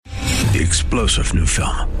The explosive new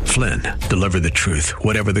film, Flynn, deliver the truth,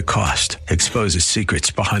 whatever the cost, exposes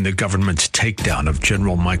secrets behind the government's takedown of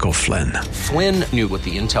General Michael Flynn. Flynn knew what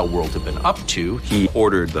the intel world had been up to. He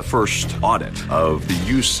ordered the first audit of the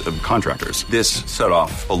use of contractors. This set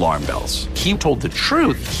off alarm bells. He told the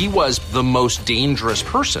truth. He was the most dangerous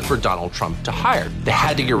person for Donald Trump to hire. They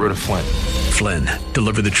had to get rid of Flynn. Flynn,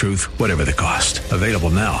 deliver the truth, whatever the cost. Available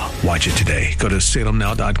now. Watch it today. Go to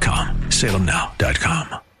salemnow.com.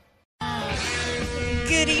 salemnow.com.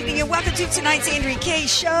 Good evening and welcome to tonight's Andrea Kaye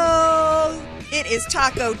Show. It is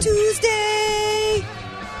Taco Tuesday.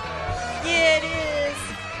 Yeah, it is.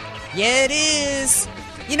 Yeah, it is.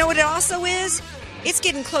 You know what it also is? It's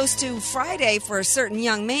getting close to Friday for a certain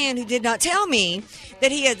young man who did not tell me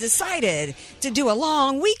that he had decided to do a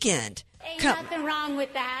long weekend. Ain't nothing wrong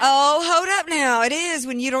with that. Oh, hold up now. It is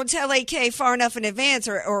when you don't tell AK far enough in advance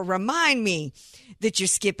or remind me that you're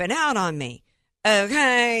skipping out on me.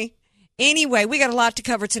 Okay. Anyway, we got a lot to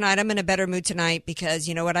cover tonight. I'm in a better mood tonight because,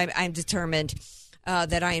 you know what, I'm determined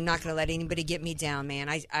that I am not going to let anybody get me down, man.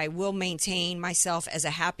 I will maintain myself as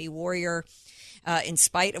a happy warrior in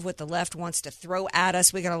spite of what the left wants to throw at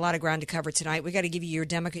us. We got a lot of ground to cover tonight. We got to give you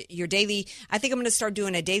your daily, I think I'm going to start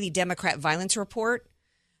doing a daily Democrat violence report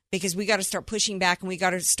because we got to start pushing back and we got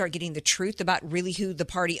to start getting the truth about really who the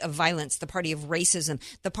party of violence, the party of racism,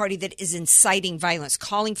 the party that is inciting violence,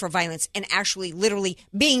 calling for violence, and actually literally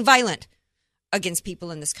being violent against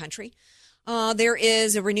people in this country. There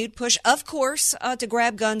is a renewed push, of course, to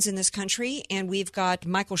grab guns in this country. And we've got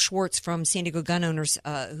Michael Schwartz from San Diego Gun Owners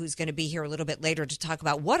who's going to be here a little bit later to talk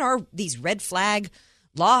about what are these red flag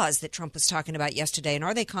laws that Trump was talking about yesterday, and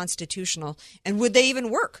are they constitutional, and would they even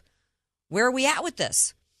work? Where are we at with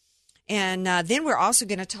this? And then we're also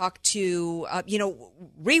going to talk to,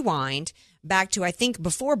 rewind back to, I think,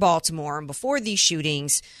 before Baltimore and before these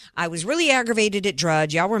shootings. I was really aggravated at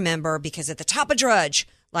Drudge. Y'all remember, because at the top of Drudge,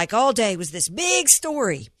 like all day, was this big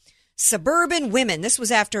story. Suburban women. This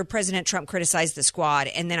was after President Trump criticized the squad.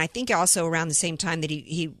 And then I think also around the same time that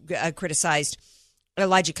he criticized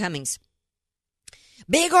Elijah Cummings.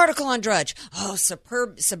 Big article on Drudge. Oh,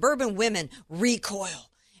 suburban women recoil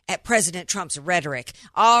at President Trump's rhetoric,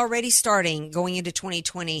 already starting going into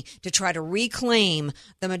 2020 to try to reclaim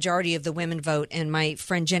the majority of the women vote. And my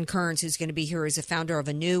friend Jen Kearns, who's going to be here, is a founder of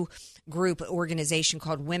a new organization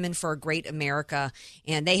called Women for a Great America.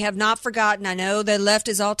 And they have not forgotten. I know the left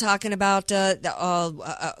is all talking about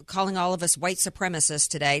calling all of us white supremacists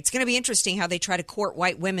today. It's going to be interesting how they try to court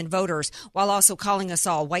white women voters while also calling us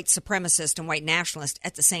all white supremacists and white nationalists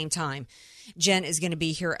at the same time. Jen is going to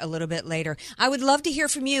be here a little bit later. I would love to hear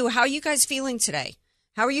from you. How are you guys feeling today?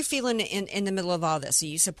 How are you feeling in the middle of all this? Are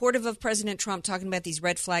you supportive of President Trump talking about these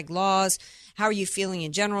red flag laws? How are you feeling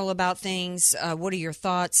in general about things? What are your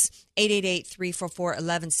thoughts?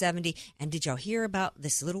 888-344-1170. And did y'all hear about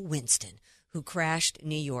this little Winston who crashed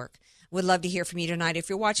New York? Would love to hear from you tonight. If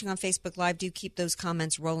you're watching on Facebook Live, do keep those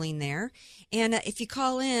comments rolling there. And if you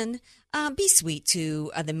call in, be sweet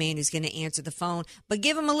to the man who's going to answer the phone, but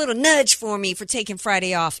give him a little nudge for me for taking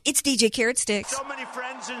Friday off. It's DJ Carrot Sticks. So many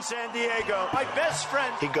friends in San Diego. My best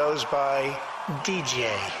friend. He goes by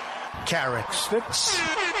DJ Carrot Sticks.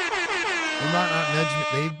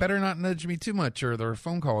 They better not nudge me too much or their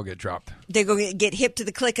phone call will get dropped. They're going to get hip to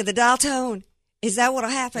the click of the dial tone. Is that what'll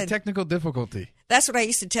happen? Technical difficulty. That's what I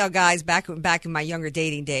used to tell guys back in my younger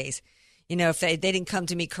dating days. You know, if they didn't come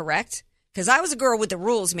to me correct. Because I was a girl with the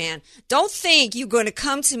rules, man. Don't think you're going to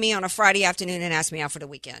come to me on a Friday afternoon and ask me out for the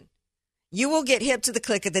weekend. You will get hip to the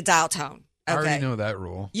click of the dial tone. Okay? I already know that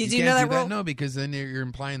rule. You do can't know that do rule? No, because then you're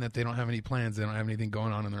implying that they don't have any plans. They don't have anything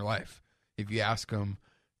going on in their life. If you ask them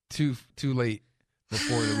too late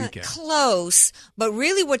before the weekend. Close. But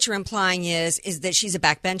really what you're implying is that she's a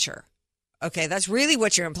backbencher. Okay, that's really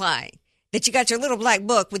what you're implying. That you got your little black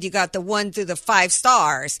book with you got the 1 through the 5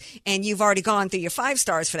 stars, and you've already gone through your 5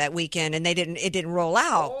 stars for that weekend, and it didn't roll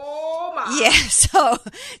out. Oh my! Yeah,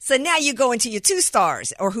 so now you go into your 2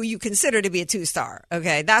 stars, or who you consider to be a 2-star.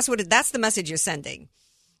 Okay, that's the message you're sending.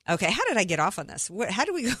 Okay, how did I get off on this? How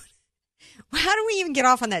do we go? How do we even get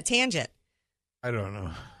off on that tangent? I don't know.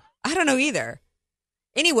 I don't know either.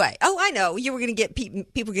 Anyway, I know you were going to get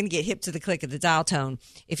people going to get hip to the click of the dial tone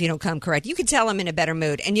if you don't come correct. You can tell I'm in a better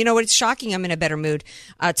mood. And you know what? It's shocking I'm in a better mood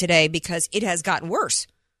today because it has gotten worse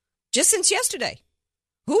just since yesterday.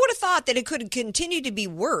 Who would have thought that it could continue to be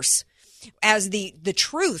worse as the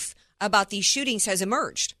truth about these shootings has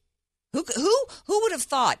emerged? Who would have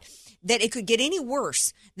thought that it could get any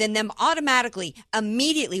worse than them automatically,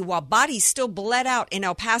 immediately, while bodies still bled out in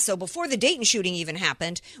El Paso before the Dayton shooting even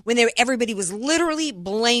happened, when everybody was literally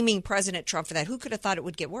blaming President Trump for that? Who could have thought it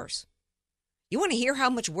would get worse? You want to hear how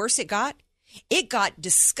much worse it got? It got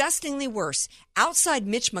disgustingly worse outside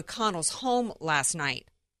Mitch McConnell's home last night.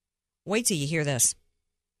 Wait till you hear this.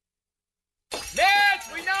 Mitch,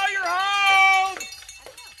 we know you're home.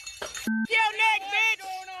 Yo, Nick, bitch.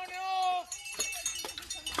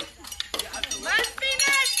 Must be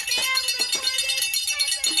nice.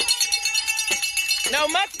 No,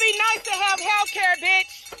 must be nice to have health care,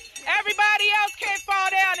 bitch. Everybody else can't fall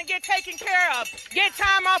down and get taken care of. Get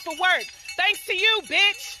time off of work. Thanks to you,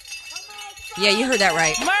 bitch. Yeah, you heard that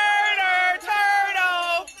right. Murder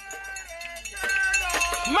turtle.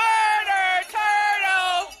 Murder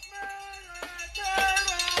turtle.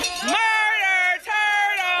 Murder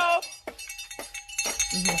turtle.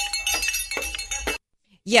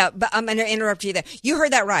 Yeah, but I'm going to interrupt you there. You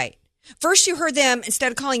heard that right. First, you heard them,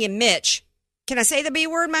 instead of calling him Mitch, can I say the B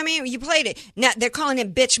word, my man? You played it. Now they're calling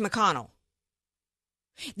him Bitch McConnell.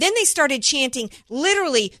 Then they started chanting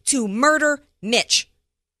literally to murder Mitch.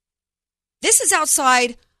 This is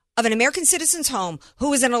outside of an American citizen's home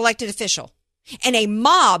who is an elected official. And a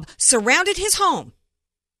mob surrounded his home,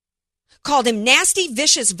 called him nasty,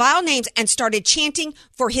 vicious, vile names, and started chanting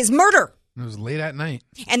for his murder. It was late at night.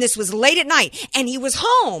 And this was late at night. And he was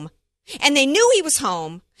home. And they knew he was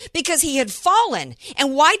home because he had fallen.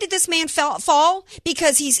 And why did this man fall?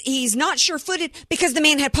 Because he's not sure-footed, because the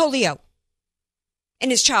man had polio in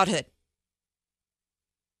his childhood.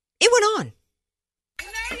 It went on.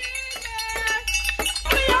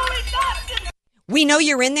 We know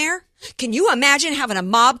you're in there. Can you imagine having a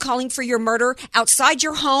mob calling for your murder outside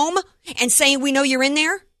your home and saying, we know you're in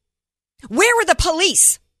there? Where were the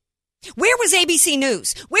police? Where was ABC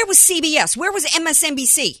News? Where was CBS? Where was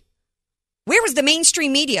MSNBC? Where was the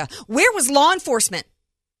mainstream media? Where was law enforcement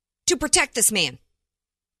to protect this man?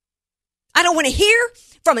 I don't want to hear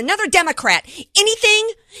from another Democrat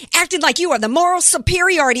anything acting like you are the moral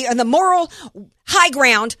superiority or the moral high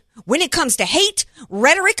ground when it comes to hate,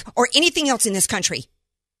 rhetoric, or anything else in this country.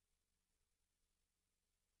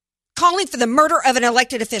 Calling for the murder of an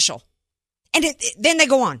elected official. And then they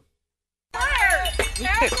go on.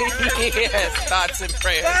 Yes, thoughts and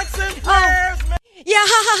prayers. Thoughts and prayers. Oh. Yeah,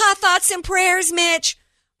 ha ha ha, thoughts and prayers, Mitch.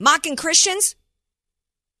 Mocking Christians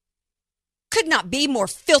could not be more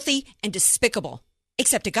filthy and despicable,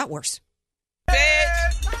 except it got worse.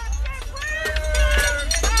 Bitch.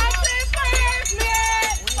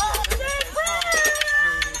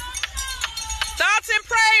 Thoughts and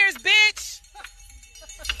prayers, bitch.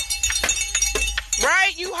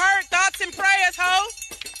 Right? You heard thoughts and prayers, ho?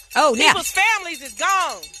 Oh, now. People's families is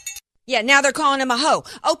gone. Yeah, now they're calling him a hoe.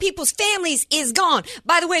 Oh, people's families is gone.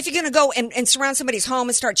 By the way, if you're going to go and surround somebody's home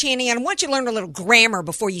and start chanting at them, why don't you learn a little grammar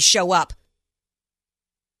before you show up?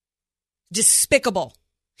 Despicable.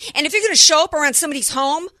 And if you're going to show up around somebody's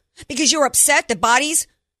home because you're upset that bodies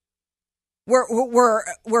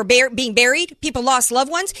were being buried, people lost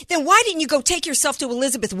loved ones, then why didn't you go take yourself to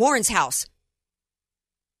Elizabeth Warren's house?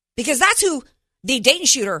 Because that's who the Dayton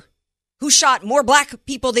shooter, who shot more black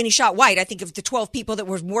people than he shot white. I think of the 12 people that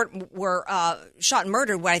were shot and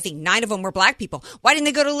murdered, I think 9 of them were black people. Why didn't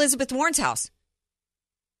they go to Elizabeth Warren's house?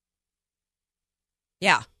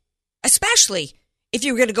 Yeah. Especially if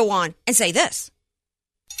you were going to go on and say this.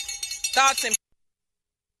 Thoughts and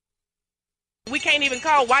we can't even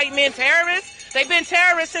call white men terrorists. They've been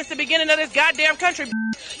terrorists since the beginning of this goddamn country.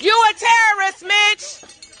 You a terrorist, Mitch.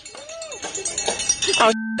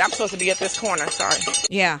 Oh, I'm supposed to be at this corner. Sorry.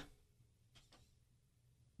 Yeah.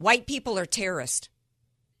 White people are terrorists.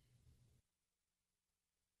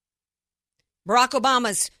 Barack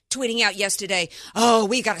Obama's tweeting out yesterday, oh,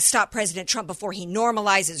 we got to stop President Trump before he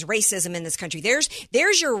normalizes racism in this country.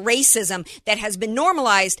 There's your racism that has been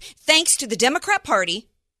normalized thanks to the Democrat Party,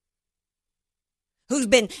 who's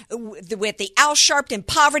been with the Al Sharpton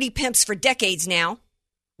poverty pimps for decades now,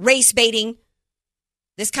 race baiting,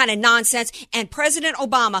 this kind of nonsense, and President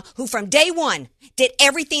Obama, who from day one did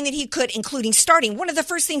everything that he could, including starting. One of the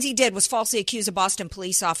first things he did was falsely accuse a Boston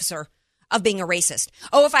police officer of being a racist.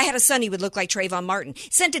 Oh, if I had a son, he would look like Trayvon Martin.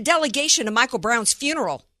 Sent a delegation to Michael Brown's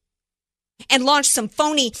funeral and launched some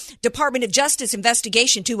phony Department of Justice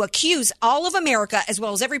investigation to accuse all of America, as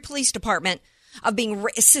well as every police department, of being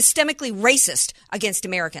systemically racist against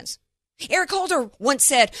Americans. Eric Holder once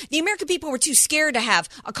said, the American people were too scared to have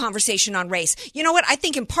a conversation on race. You know what? I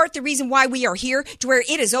think in part the reason why we are here to where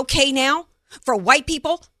it is okay now for white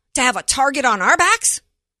people to have a target on our backs.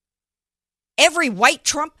 Every white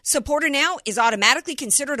Trump supporter now is automatically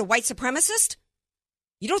considered a white supremacist.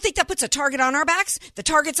 You don't think that puts a target on our backs? The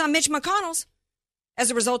target's on Mitch McConnell's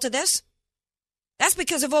as a result of this. That's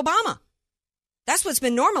because of Obama. That's what's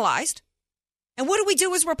been normalized. And what do we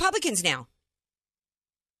do as Republicans now?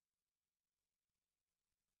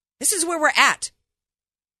 This is where we're at.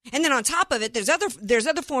 And then on top of it, there's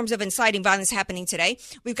other forms of inciting violence happening today.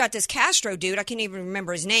 We've got this Castro dude. I can't even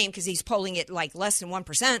remember his name because he's polling at like less than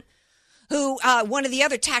 1%. Who one of the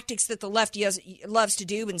other tactics that the left loves to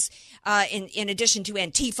do, in addition to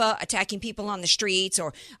Antifa attacking people on the streets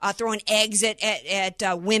or throwing eggs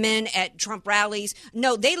at women at Trump rallies.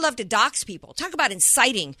 No, they love to dox people. Talk about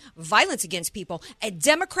inciting violence against people. A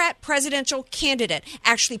Democrat presidential candidate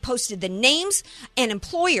actually posted the names and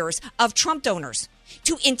employers of Trump donors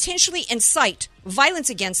to intentionally incite violence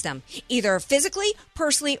against them, either physically,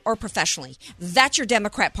 personally, or professionally. That's your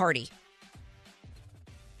Democrat Party.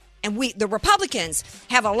 And the Republicans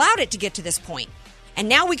have allowed it to get to this point. And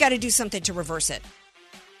now we got to do something to reverse it.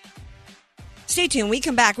 Stay tuned. We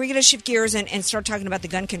come back. We're going to shift gears and start talking about the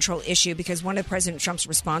gun control issue because one of President Trump's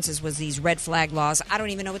responses was these red flag laws. I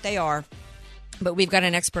don't even know what they are. But we've got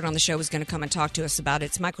an expert on the show who's going to come and talk to us about it.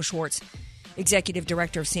 It's Michael Schwartz, Executive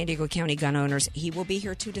Director of San Diego County Gun Owners. He will be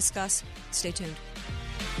here to discuss. Stay tuned.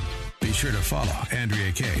 Be sure to follow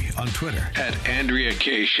Andrea Kaye on Twitter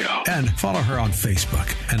 @AndreaKayeShow. and follow her on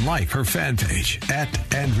Facebook and like her fan page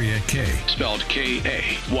 @AndreaKaye. Spelled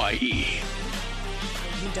Kaye.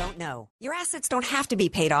 You don't know. Your assets don't have to be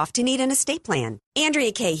paid off to need an estate plan.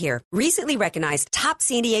 Andrea Kaye here. Recently recognized top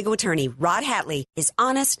San Diego attorney Rod Hatley is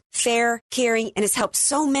honest, fair, caring, and has helped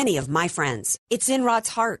so many of my friends. It's in Rod's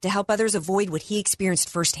heart to help others avoid what he experienced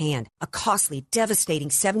firsthand, a costly, devastating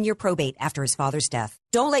 7-year probate after his father's death.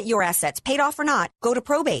 Don't let your assets, paid off or not, go to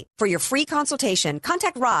probate. For your free consultation,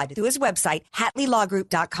 contact Rod through his website,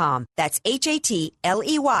 HatleyLawGroup.com. That's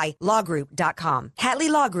HATLEY lawgroup.com.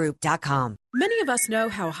 HatleyLawGroup.com. Many of us know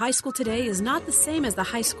how high school today is not the same as the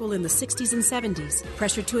high school in the 60s and 70s.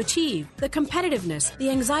 Pressure to achieve, the competitiveness, the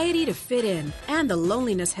anxiety to fit in, and the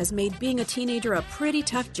loneliness has made being a teenager a pretty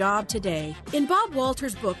tough job today. In Bob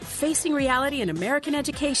Walter's book, Facing Reality in American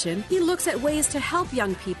Education, he looks at ways to help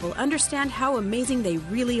young people understand how amazing they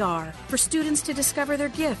really are, for students to discover their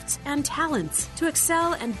gifts and talents, to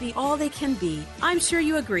excel and be all they can be. I'm sure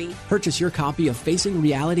you agree. Purchase your copy of Facing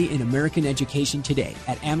Reality in American Education today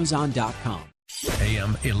at Amazon.com.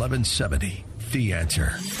 AM 1170, The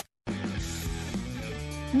Answer.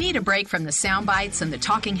 Need a break from the sound bites and the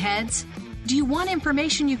talking heads? Do you want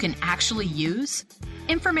information you can actually use?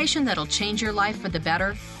 Information that'll change your life for the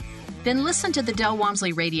better? Then listen to the Del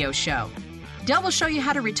Walmsley Radio Show. Del will show you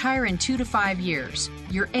how to retire in 2 to 5 years.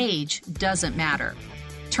 Your age doesn't matter.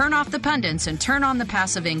 Turn off the pundits and turn on the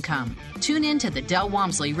passive income. Tune in to the Del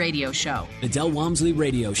Walmsley Radio Show. The Del Walmsley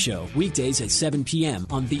Radio Show, weekdays at 7 p.m.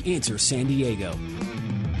 on The Answer San Diego.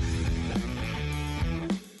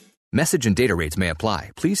 Message and data rates may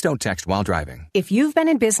apply. Please don't text while driving. If you've been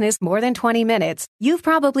in business more than 20 minutes, you've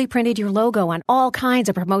probably printed your logo on all kinds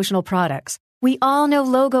of promotional products. We all know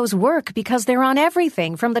logos work because they're on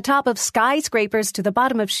everything from the top of skyscrapers to the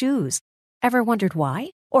bottom of shoes. Ever wondered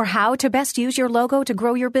why? Or how to best use your logo to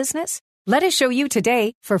grow your business? Let us show you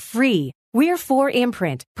today for free. We're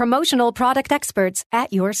 4imprint, promotional product experts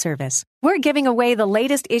at your service. We're giving away the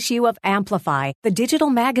latest issue of Amplify, the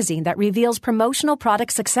digital magazine that reveals promotional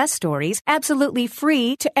product success stories absolutely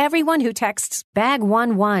free to everyone who texts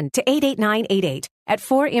BAG11 to 88988. At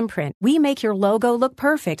 4imprint, we make your logo look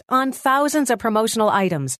perfect on thousands of promotional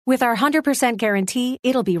items. With our 100% guarantee,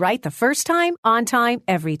 it'll be right the first time, on time,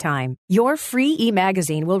 every time. Your free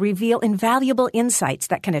e-magazine will reveal invaluable insights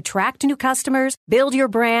that can attract new customers, build your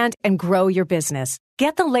brand, and grow your business.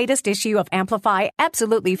 Get the latest issue of Amplify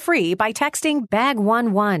absolutely free by texting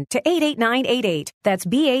BAG11 to 88988. That's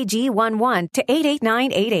BAG11 to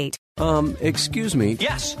 88988. Excuse me.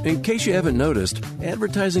 Yes. In case you haven't noticed,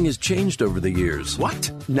 advertising has changed over the years.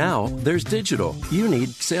 What? Now, there's digital. You need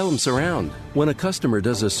Salem Surround. When a customer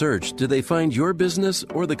does a search, do they find your business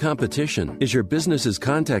or the competition? Is your business's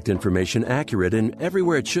contact information accurate and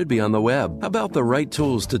everywhere it should be on the web? How about the right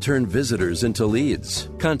tools to turn visitors into leads?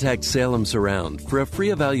 Contact Salem Surround for a free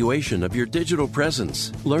evaluation of your digital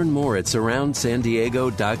presence. Learn more at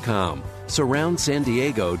surroundsandiego.com.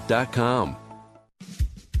 surroundsandiego.com.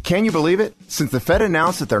 Can you believe it? Since the Fed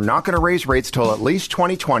announced that they're not going to raise rates till at least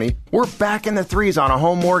 2020, we're back in the threes on a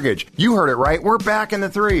home mortgage. You heard it right. We're back in the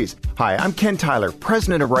threes. Hi, I'm Ken Tyler,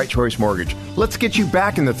 president of Right Choice Mortgage. Let's get you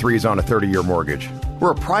back in the threes on a 30-year mortgage.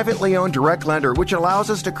 We're a privately owned direct lender, which allows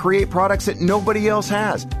us to create products that nobody else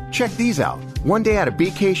has. Check these out. One day at a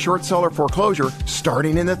BK short seller foreclosure,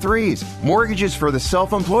 starting in the threes. Mortgages for the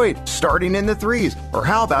self-employed, starting in the threes. Or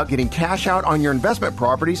how about getting cash out on your investment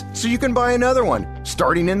properties so you can buy another one,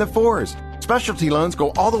 starting in the fours. Specialty loans go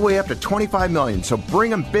all the way up to $25 million, so bring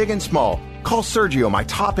them big and small. Call Sergio, my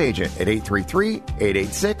top agent, at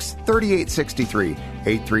 833-886-3863.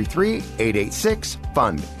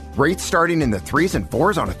 833-886-FUND. Rates starting in the 3s and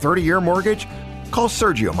 4s on a 30-year mortgage? Call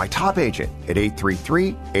Sergio, my top agent, at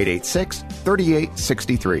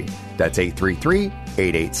 833-886-3863. That's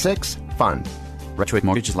 833-886-FUND. Retroactive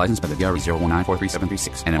Mortgage is licensed by the VRE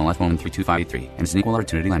 019433736 and NMLS 1132583 and is an equal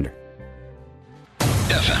opportunity lender.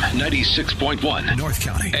 FM 96.1 North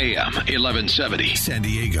County, AM 1170 San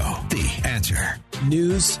Diego. The Answer.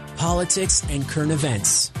 News, politics, and current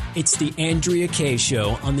events. It's the Andrea Kaye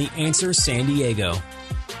Show on The Answer San Diego.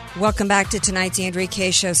 Welcome back to tonight's Andrea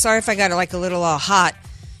Kaye Show. Sorry if I got like a little hot,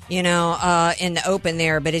 in the open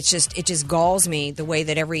there, but it just galls me the way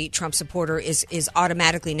that every Trump supporter is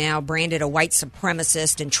automatically now branded a white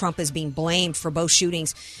supremacist, and Trump is being blamed for both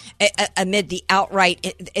shootings amid the outright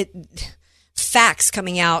facts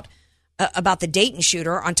coming out about the Dayton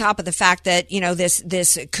shooter, on top of the fact that,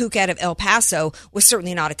 this kook out of El Paso was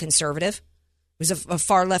certainly not a conservative. It was a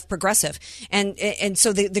far left progressive. And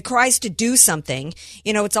so the cries to do something,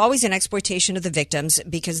 it's always an exploitation of the victims,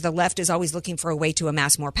 because the left is always looking for a way to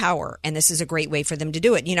amass more power. And this is a great way for them to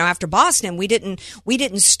do it. After Boston, we didn't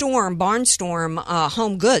barnstorm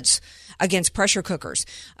home goods against pressure cookers.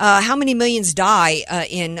 How many millions die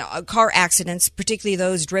in car accidents, particularly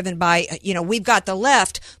those driven by, we've got the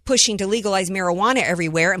left pushing to legalize marijuana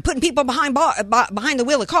everywhere and putting people behind the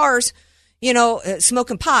wheel of cars,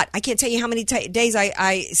 smoking pot. I can't tell you how many days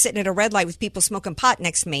I sit at a red light with people smoking pot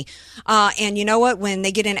next to me. And you know what? When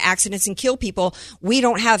they get in accidents and kill people, we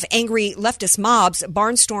don't have angry leftist mobs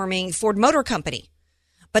barnstorming Ford Motor Company.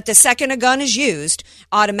 But the second a gun is used,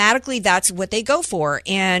 automatically that's what they go for.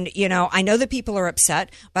 And, I know that people are upset,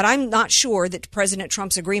 but I'm not sure that President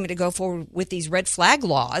Trump's agreement to go forward with these red flag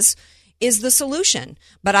laws is the solution.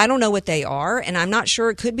 But I don't know what they are, and I'm not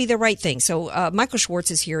sure it could be the right thing. So Michael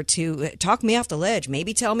Schwartz is here to talk me off the ledge,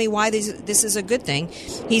 maybe tell me why this is a good thing.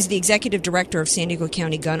 He's the executive director of San Diego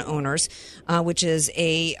County Gun Owners, which is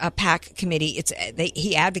a PAC committee.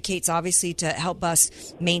 He advocates, obviously, to help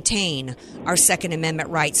us maintain our Second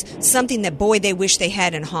Amendment rights, something that, boy, they wish they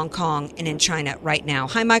had in Hong Kong and in China right now.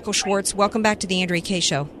 Hi, Michael Schwartz. Welcome back to the Andrea Kaye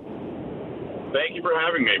Show. Thank you for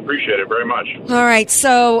having me. Appreciate it very much. All right.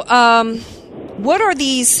 So what are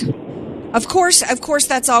these? Of course,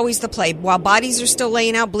 that's always the play. While bodies are still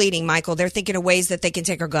laying out bleeding, Michael, they're thinking of ways that they can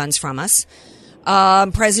take our guns from us.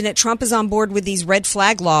 President Trump is on board with these red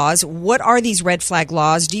flag laws. What are these red flag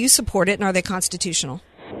laws? Do you support it, and are they constitutional?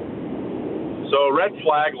 So red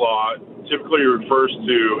flag law typically refers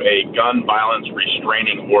to a gun violence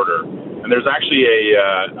restraining order. And there's actually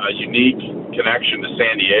a unique connection to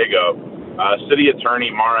San Diego. City Attorney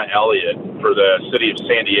Mara Elliott for the city of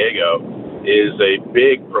San Diego is a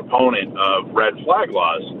big proponent of red flag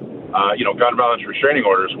laws, gun violence restraining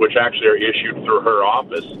orders, which actually are issued through her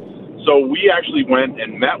office. So we actually went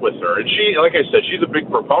and met with her. And she, like I said, she's a big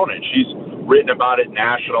proponent. She's written about it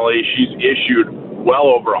nationally. She's issued well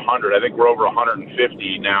over 100. I think we're over 150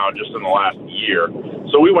 now just in the last year.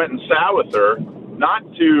 So we went and sat with her, not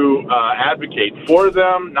to advocate for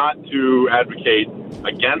them, not to advocate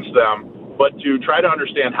against them, but to try to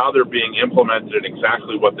understand how they're being implemented and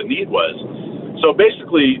exactly what the need was. So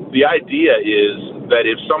basically, the idea is that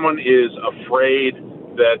if someone is afraid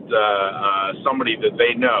that somebody that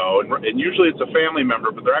they know, and usually it's a family member,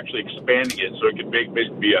 but they're actually expanding it, so it could basically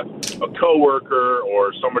be a coworker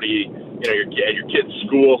or somebody, at your kid's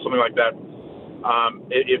school, something like that.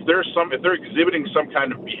 If they're exhibiting some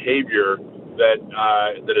kind of behavior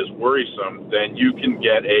that is worrisome, then you can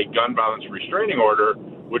get a gun violence restraining order,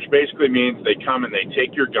 which basically means they come and they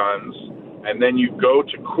take your guns, and then you go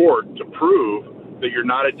to court to prove that you're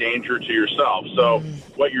not a danger to yourself. So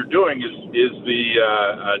what you're doing is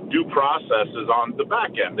the due process is on the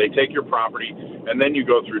back end. They take your property, and then you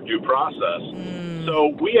go through due process.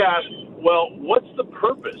 So we asked, well, what's the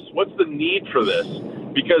purpose? What's the need for this?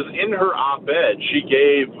 Because in her op-ed, she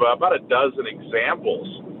gave about a dozen examples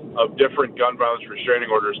of different gun violence restraining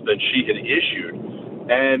orders that she had issued.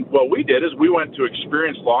 And what we did is we went to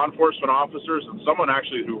experienced law enforcement officers and someone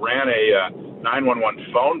actually who ran a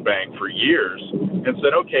 911 phone bank for years and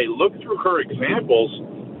said, okay, look through her examples.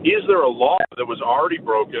 Is there a law that was already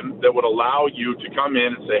broken that would allow you to come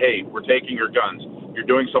in and say, hey, we're taking your guns. You're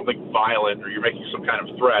doing something violent or you're making some kind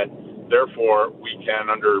of threat. Therefore, we can,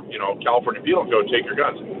 under California Penal Code, take your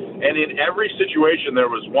guns. And in every situation, there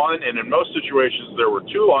was one, and in most situations, there were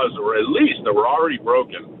two laws that were at least that were already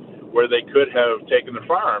broken, where they could have taken their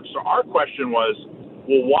firearms. So our question was,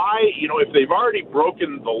 well, why, if they've already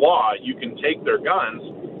broken the law, you can take their guns.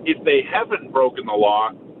 If they haven't broken the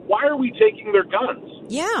law, why are we taking their guns?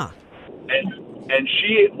 Yeah. And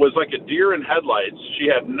she was like a deer in headlights. She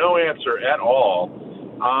had no answer at all.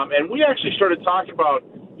 And we actually started talking about,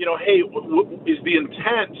 hey, is the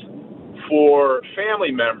intent for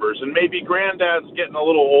family members, and maybe granddad's getting a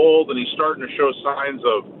little old and he's starting to show signs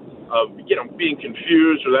of being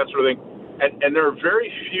confused or that sort of thing. And there are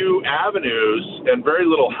very few avenues and very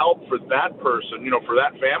little help for that person, for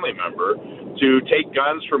that family member to take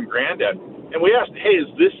guns from granddad. And we asked, hey, is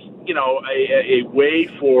this, a way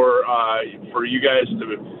for you guys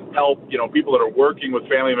to help, people that are working with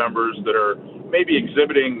family members that are maybe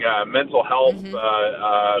exhibiting mental health,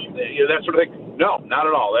 that sort of thing? No, not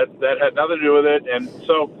at all. That had nothing to do with it. And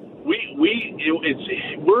so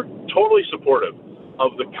we're totally supportive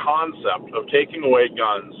of the concept of taking away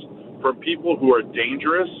guns from people who are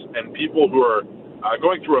dangerous and people who are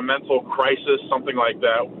going through a mental crisis, something like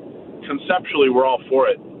that. Conceptually, we're all for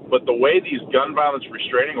it. But the way these gun violence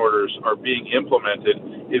restraining orders are being implemented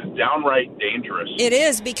is downright dangerous. It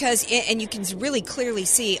is, because, and you can really clearly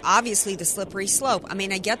see, obviously, the slippery slope. I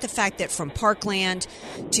mean, I get the fact that from Parkland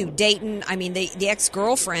to Dayton, I mean, the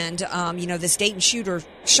ex-girlfriend, this Dayton shooter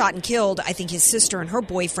shot and killed, I think, his sister and her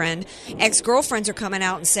boyfriend. Ex-girlfriends are coming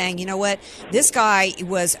out and saying, you know what, this guy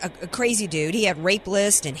was a crazy dude. He had rape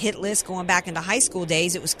list and hit list going back into high school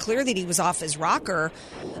days. It was clear that he was off his rocker,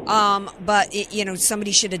 but,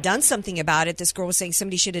 somebody should have done something about it. This girl was saying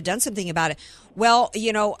somebody should have done something about it. Well,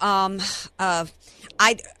 I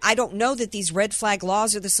don't know that these red flag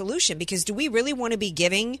laws are the solution, because do we really want to be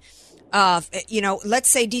giving, let's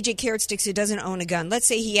say DJ Carrot Sticks, who doesn't own a gun, let's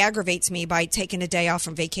say he aggravates me by taking a day off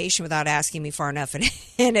from vacation without asking me far enough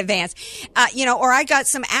in advance, or I got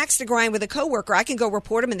some axe to grind with a coworker, I can go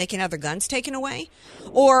report them and they can have their guns taken away.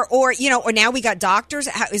 Or now we got doctors.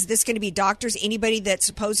 How is this going to be doctors? Anybody that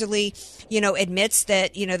supposedly, admits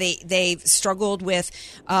that, they've struggled with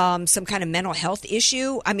some kind of mental health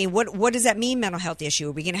issue. I mean, what does that mean, mental health issue?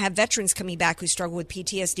 Are we going to have veterans coming back who struggle with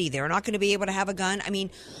PTSD? They're not going to be able to have a gun. I mean,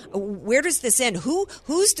 where does this end?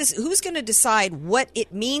 Who's going to decide what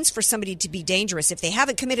it means for somebody to be dangerous if they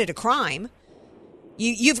haven't committed a crime?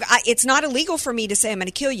 It's not illegal for me to say I'm going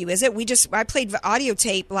to kill you, is it? I played audio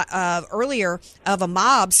tape earlier of a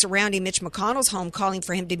mob surrounding Mitch McConnell's home, calling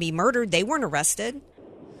for him to be murdered. They weren't arrested.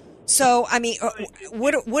 So, I mean,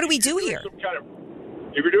 what do we do here?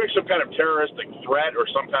 If you're doing some kind of terroristic threat or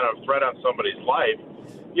some kind of threat on somebody's life,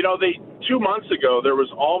 2 months ago there was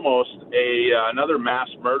almost another mass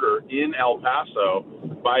murder in El Paso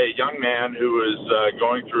by a young man who was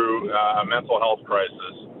going through a mental health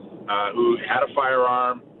crisis. Who had a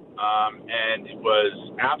firearm and was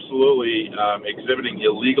absolutely exhibiting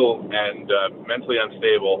illegal and mentally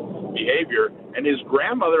unstable behavior. And his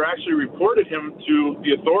grandmother actually reported him to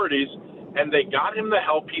the authorities, and they got him the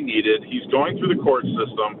help he needed. He's going through the court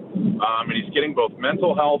system, and he's getting both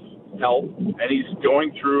mental health help, and he's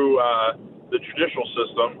going through the judicial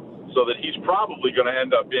system, so that he's probably going to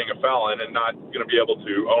end up being a felon and not going to be able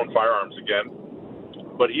to own firearms again.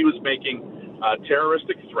 But he was making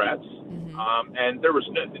terroristic threats, and they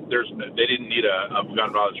didn't need a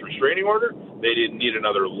gun violence restraining order. They didn't need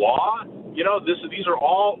another law. These are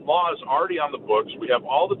all laws already on the books. We have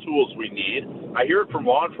all the tools we need. I hear it from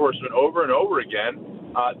law enforcement over and over again,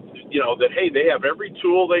 that, hey, they have every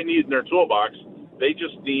tool they need in their toolbox. They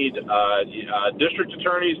just need district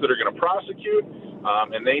attorneys that are going to prosecute,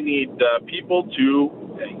 and they need people to,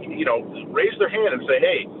 raise their hand and say,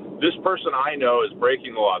 hey, this person I know is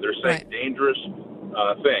breaking the law. They're saying dangerous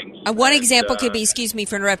things. One example could be, excuse me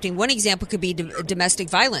for interrupting, one example could be domestic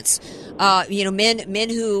violence. Men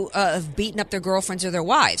who have beaten up their girlfriends or their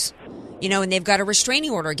wives, and they've got a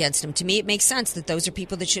restraining order against them. To me, it makes sense that those are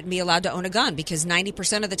people that shouldn't be allowed to own a gun, because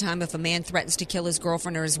 90% of the time, if a man threatens to kill his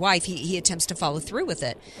girlfriend or his wife, he attempts to follow through with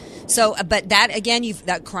it. So, but that, again,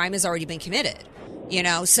 that crime has already been committed.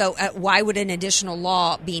 So why would an additional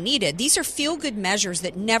law be needed? These are feel-good measures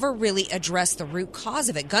that never really address the root cause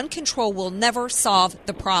of it. Gun control will never solve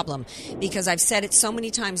the problem, because I've said it so many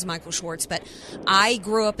times, Michael Schwartz, but I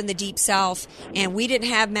grew up in the Deep South, and we didn't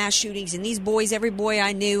have mass shootings, and these boys, every boy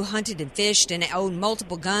I knew hunted and fished and owned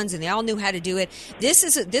multiple guns, and they all knew how to do it. This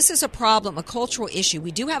is a problem, a cultural issue.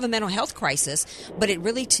 We do have a mental health crisis, but it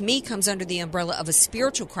really, to me, comes under the umbrella of a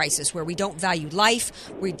spiritual crisis, where we don't value life.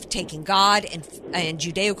 We've taken God and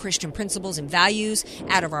Judeo-Christian principles and values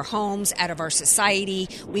out of our homes, out of our society.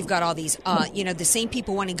 We've got all these, the same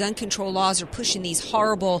people wanting gun control laws are pushing these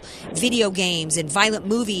horrible video games and violent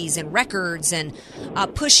movies and records, and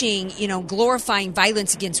pushing, glorifying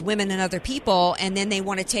violence against women and other people. And then they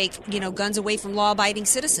want to take, guns away from law-abiding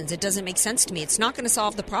citizens. It doesn't make sense to me. It's not going to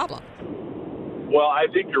solve the problem. Well, I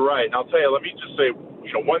think you're right. And I'll tell you, let me just say,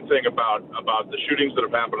 one thing about the shootings that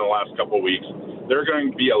have happened in the last couple of weeks. There are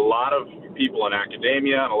going to be a lot of people in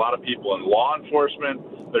academia and a lot of people in law enforcement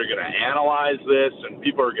that are going to analyze this, and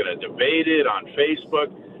people are going to debate it on Facebook.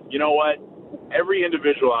 You know what? Every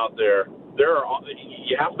individual out there,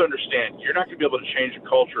 you have to understand, you're not going to be able to change a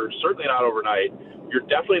culture, certainly not overnight. You're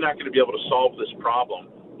definitely not going to be able to solve this problem.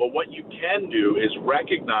 But what you can do is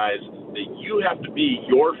recognize that you have to be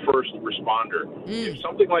your first responder. If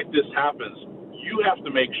something like this happens, you have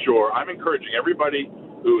to make sure. I'm encouraging everybody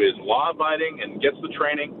who is law-abiding and gets the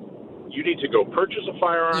training, you need to go purchase a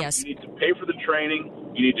firearm. Yes. You need to pay for the training.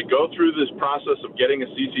 You need to go through this process of getting a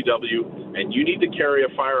CCW, and you need to carry a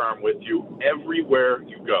firearm with you everywhere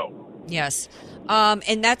you go. Yes.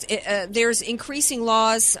 And that's there's increasing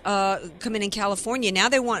laws coming in California. Now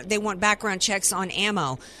they want background checks on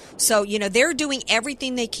ammo. So, they're doing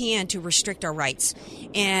everything they can to restrict our rights.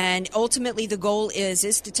 And ultimately the goal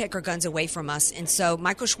is to take our guns away from us. And so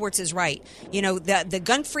Michael Schwartz is right. The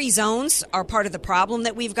gun-free zones are part of the problem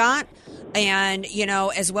that we've got. And,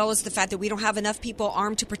 as well as the fact that we don't have enough people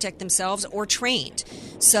armed to protect themselves or trained.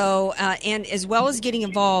 So, and as well as getting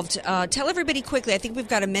involved, tell everybody quickly, I think we've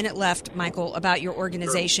got a minute left, Michael, about your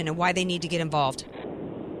organization and why they need to get involved.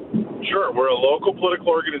 Sure. We're a local political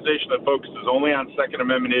organization that focuses only on Second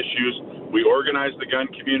Amendment issues. We organize the gun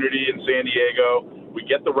community in San Diego. We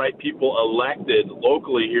get the right people elected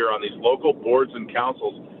locally here on these local boards and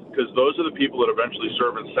councils, because those are the people that eventually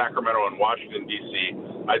serve in Sacramento and Washington, D.C.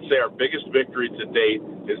 I'd say our biggest victory to date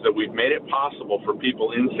is that we've made it possible for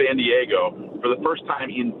people in San Diego, for the first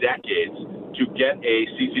time in decades, to get a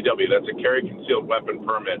CCW. That's a carry concealed weapon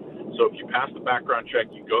permit. So if you pass the background check,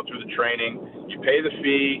 you go through the training, you pay the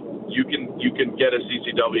fee, you can get a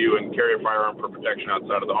CCW and carry a firearm for protection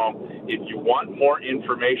outside of the home. If you want more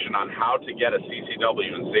information on how to get a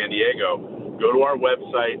CCW in San Diego, go to our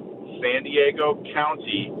website, San Diego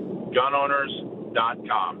County GunOwners.com.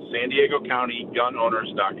 San Diego County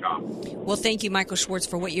GunOwners.com. Well, thank you, Michael Schwartz,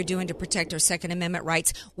 for what you're doing to protect our Second Amendment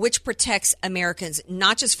rights, which protects Americans,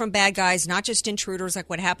 not just from bad guys, not just intruders like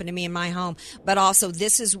what happened to me in my home, but also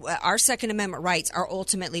this is our Second Amendment rights are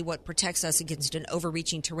ultimately what protects us against an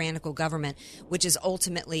overreaching tyrannical government, which is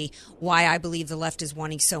ultimately why I believe the left is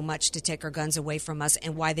wanting so much to take our guns away from us,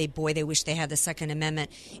 and why they wish they had the Second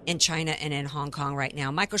Amendment in China and in Hong Kong right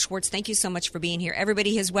now. Michael Schwartz, thank you so much for being here.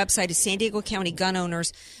 Everybody, his website is San Diego County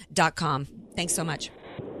GunOwners.com. Thanks so much.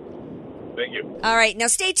 Thank you. All right. Now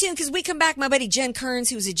stay tuned, because we come back. My buddy Jen Kearns,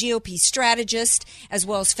 who's a GOP strategist as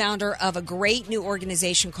well as founder of a great new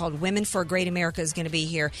organization called Women for a Great America, is going to be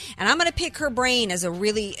here. And I'm going to pick her brain as a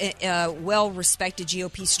really well-respected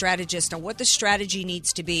GOP strategist on what the strategy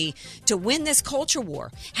needs to be to win this culture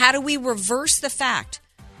war. How do we reverse the fact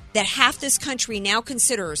that half this country now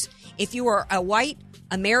considers, if you are a white,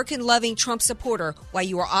 American-loving Trump supporter, why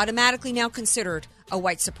you are automatically now considered a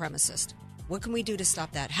white supremacist? What can we do to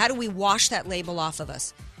stop that? How do we wash that label off of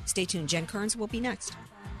us? Stay tuned. Jen Kearns will be next.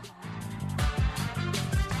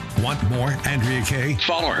 Want more Andrea Kaye?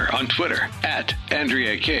 Follow her on Twitter at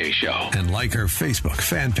Andrea Kaye Show. And like her Facebook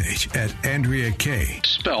fan page at Andrea Kaye.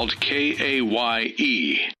 Spelled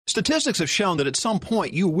Kaye. Statistics have shown that at some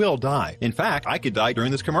point you will die. In fact, I could die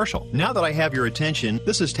during this commercial. Now that I have your attention,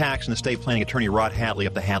 this is tax and estate planning attorney Rod Hadley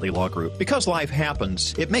of the Hadley Law Group. Because life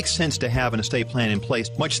happens, it makes sense to have an estate plan in place,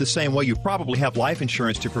 much the same way you probably have life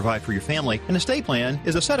insurance to provide for your family. An estate plan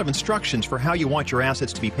is a set of instructions for how you want your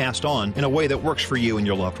assets to be passed on in a way that works for you and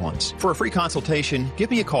your loved ones. For a free consultation,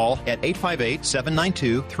 give me a call at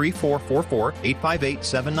 858-792-3444,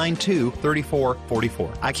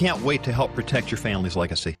 858-792-3444. I can't wait to help protect your family's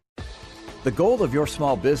legacy. The goal of your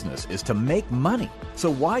small business is to make money. So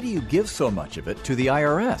why do you give so much of it to the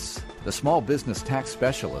IRS? The Small Business Tax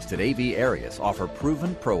Specialists at AV Arias offer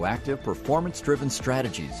proven, proactive, performance-driven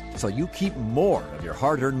strategies so you keep more of your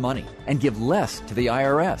hard-earned money and give less to the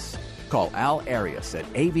IRS. Call Al Arias at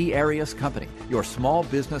AV Arias Company, your small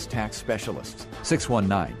business tax specialists.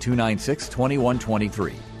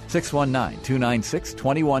 619-296-2123.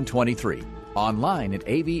 619-296-2123. Online at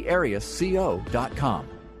avariasco.com.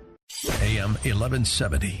 AM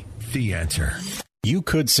 1170, The Answer. You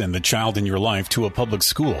could send the child in your life to a public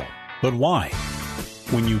school, but why?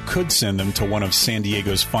 When you could send them to one of San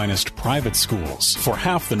Diego's finest private schools for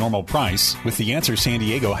half the normal price with the Answer San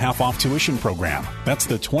Diego half-off tuition program. That's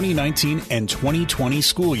the 2019 and 2020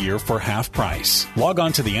 school year for half price. Log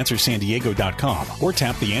on to theanswersandiego.com or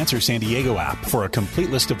tap the Answer San Diego app for a complete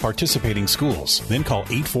list of participating schools. Then call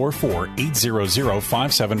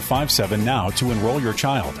 844-800-5757 now to enroll your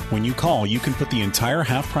child. When you call, you can put the entire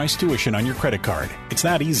half-price tuition on your credit card. It's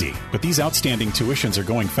that easy, but these outstanding tuitions are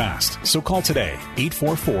going fast. So call today, 844-800-5757.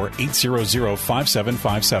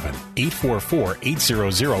 844-800-5757.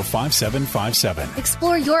 844-800-5757.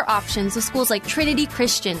 Explore your options with schools like Trinity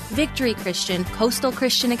Christian, Victory Christian, Coastal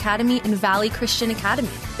Christian Academy, and Valley Christian Academy.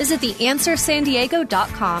 Visit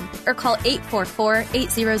theanswersandiego.com or call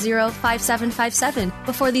 844-800-5757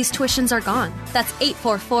 before these tuitions are gone. That's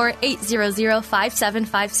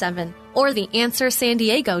 844-800-5757 or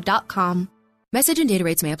theanswersandiego.com. Message and data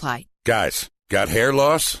rates may apply. Guys, got hair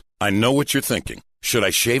loss? I know what you're thinking. Should I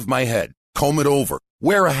shave my head? Comb it over?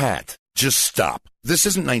 Wear a hat? Just stop. This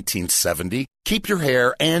isn't 1970. Keep your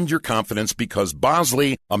hair and your confidence because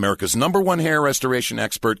Bosley, America's #1 hair restoration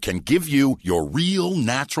expert, can give you your real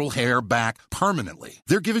natural hair back permanently.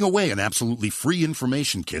 They're giving away an absolutely free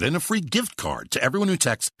information kit and a free gift card to everyone who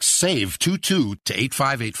texts SAVE22 to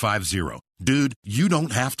 85850. Dude, you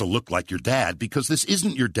don't have to look like your dad because this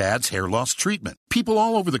isn't your dad's hair loss treatment. People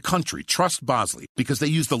all over the country trust Bosley because they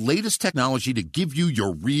use the latest technology to give you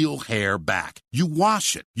your real hair back. You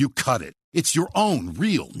wash it, you cut it. It's your own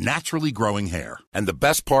real, naturally growing hair. And the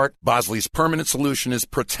best part, Bosley's permanent solution is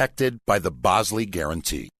protected by the Bosley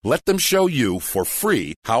Guarantee. Let them show you for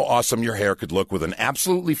free how awesome your hair could look with an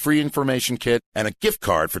absolutely free information kit and a gift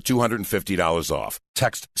card for $250 off.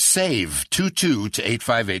 Text SAVE22 to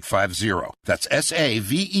 85850. That's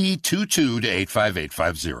SAVE22 to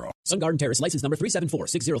 85850. Sun Garden Terrace, license number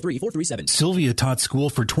 374-603-437. Sylvia taught school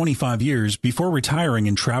for 25 years before retiring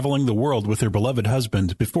and traveling the world with her beloved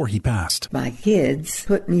husband before he passed. My kids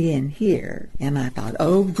put me in here, and I thought,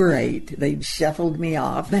 oh, great. They shuffled me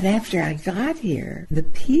off. But after I got here, the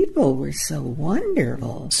people were so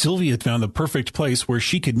wonderful. Sylvia found the perfect place where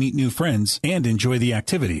she could meet new friends and enjoy the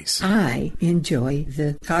activities. I enjoy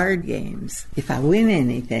the card games. If I win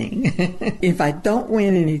anything, if I don't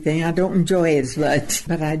win anything, I don't enjoy it as much.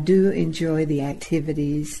 But I do enjoy the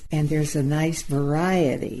activities, and there's a nice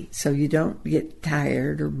variety, so you don't get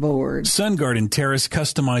tired or bored. Sun Garden Terrace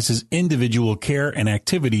customizes individual care and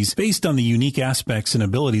activities based on the unique aspects and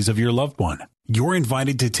abilities of your loved one. You're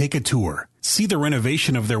invited to take a tour, see the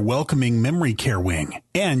renovation of their welcoming memory care wing,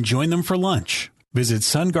 and join them for lunch. Visit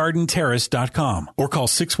sungardenterrace.com or call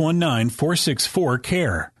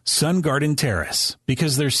 619-464-CARE. Sun Garden Terrace,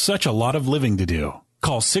 because there's such a lot of living to do.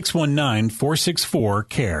 Call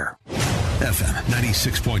 619-464-CARE. FM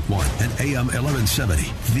 96.1 and AM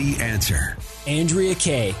 1170. The Answer. Andrea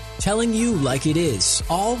Kaye, telling you like it is,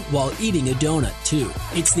 all while eating a donut, too.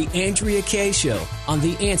 It's the Andrea Kaye Show on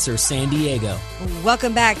The Answer San Diego.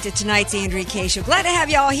 Welcome back to tonight's Andrea Kaye Show. Glad to have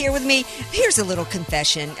you all here with me. Here's a little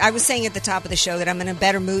confession. I was saying at the top of the show that I'm in a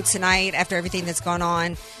better mood tonight after everything that's gone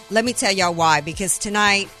on. Let me tell y'all why. Because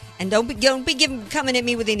tonight, and don't be coming at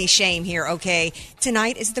me with any shame here, okay?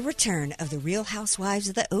 Tonight is the return of the Real Housewives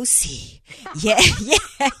of the OC. Yeah.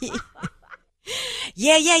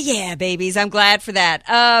 Yeah, babies. I'm glad for that.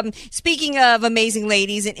 Speaking of amazing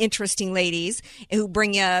ladies and interesting ladies who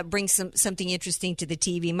bring something interesting to the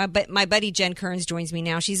TV, my buddy Jen Kearns joins me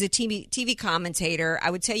now. She's a TV commentator.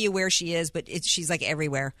 I would tell you where she is, but she's like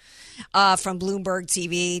everywhere, from Bloomberg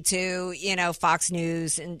TV to Fox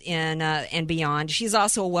News and beyond. She's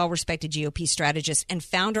also a well-respected GOP strategist and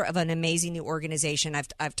founder of an amazing new organization.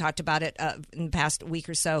 I've talked about it in the past week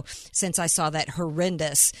or so since I saw that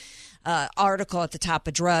horrendous article at the top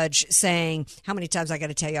of Drudge saying, how many times I got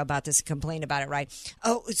to tell you about this and complain about it, right?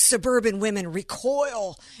 Oh, suburban women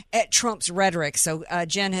recoil at Trump's rhetoric. So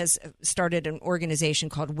Jen has started an organization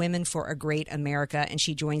called Women for a Great America, and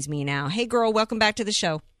she joins me now. Hey, girl, welcome back to the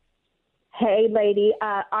show. Hey, lady.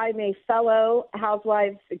 I'm a fellow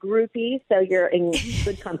Housewives groupie, so you're in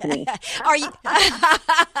good company. Are you?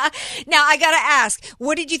 Now, I got to ask,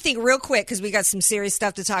 what did you think real quick? Because we got some serious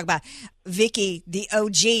stuff to talk about. Vicky, the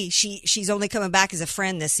OG, she's only coming back as a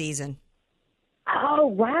friend this season.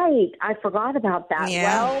 Oh, right. I forgot about that.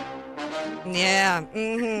 Yeah. Yeah.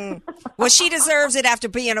 Mm-hmm. Well, she deserves it after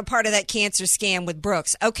being a part of that cancer scam with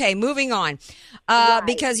Brooks. Okay, moving on.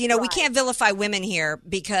 Because, we can't vilify women here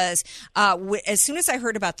because as soon as I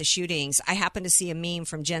heard about the shootings, I happened to see a meme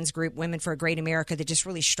from Jen's group, Women for a Great America, that just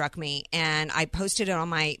really struck me. And I posted it on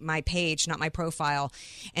my page, not my profile.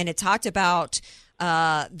 And it talked about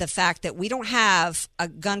the fact that we don't have a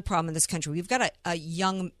gun problem in this country. We've got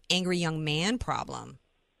a angry young man problem.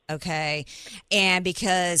 Okay. And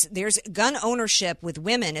because there's gun ownership with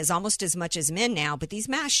women is almost as much as men now, but these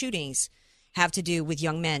mass shootings have to do with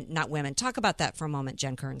young men, not women. Talk about that for a moment,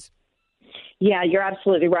 Jen Kearns. Yeah, you're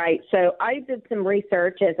absolutely right. So I did some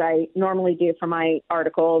research, as I normally do for my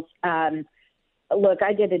articles. Look,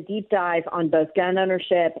 I did a deep dive on both gun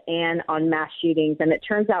ownership and on mass shootings. And it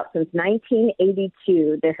turns out since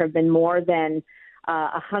 1982, there have been more than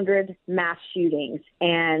 100 mass shootings.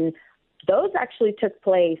 And those actually took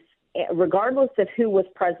place regardless of who was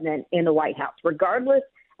president in the White House, regardless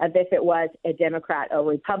of if it was a Democrat or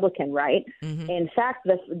Republican, right? Mm-hmm. In fact,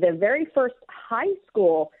 the very first high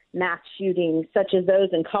school mass shootings, such as those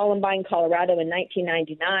in Columbine, Colorado in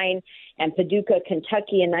 1999 and Paducah,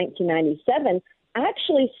 Kentucky in 1997,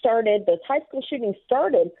 actually started, those high school shootings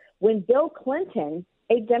started when Bill Clinton,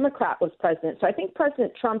 a Democrat, was president. So I think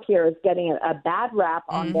President Trump here is getting a bad rap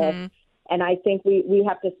on this. And I think we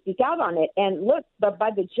have to speak out on it. And look, but by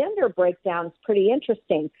the gender breakdown, it's pretty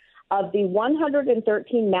interesting. Of the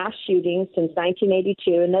 113 mass shootings since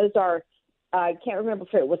 1982, and those are, I can't remember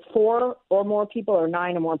if it was 4 or more people or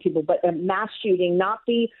 9 or more people, but a mass shooting, not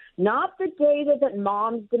the data that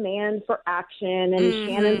moms demand for action and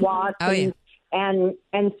Shannon Watts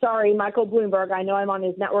and sorry, Michael Bloomberg. I know I'm on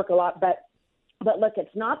his network a lot, but look,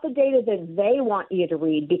 it's not the data that they want you to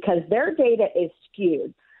read because their data is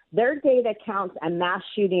skewed. Their data counts a mass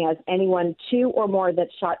shooting as anyone 2 or more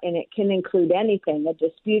that's shot, and it can include anything, a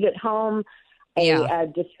dispute at home, a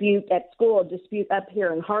dispute at school, a dispute up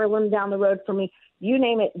here in Harlem down the road from me. You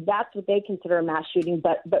name it, that's what they consider a mass shooting.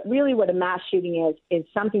 But really what a mass shooting is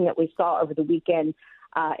something that we saw over the weekend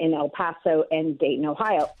in El Paso and Dayton,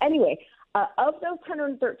 Ohio. Anyway, of those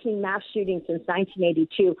 113 mass shootings since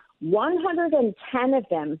 1982, 110 of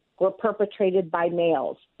them were perpetrated by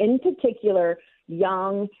males, in particular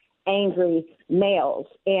young, angry males,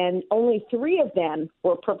 and only 3 of them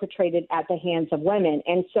were perpetrated at the hands of women.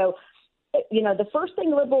 And so, the first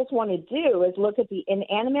thing liberals want to do is look at the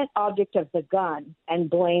inanimate object of the gun and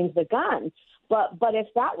blame the gun. But if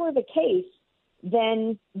that were the case,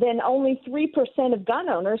 then only 3% of gun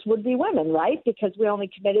owners would be women, right? Because we only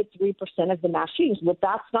committed 3% of the mass shootings. Well,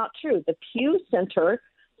 that's not true. The Pew Center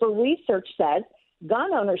for Research says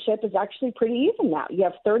gun ownership is actually pretty even now. You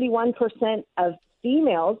have 31% of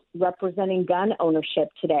females representing gun ownership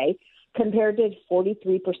today compared to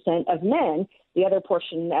 43% of men. The other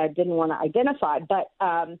portion didn't want to identify, but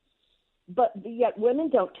yet women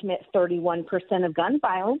don't commit 31% of gun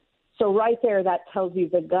violence. So right there, that tells you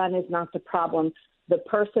the gun is not the problem. The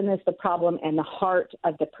person is the problem, and the heart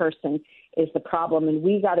of the person is the problem. And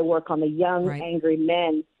we got to work on the young, angry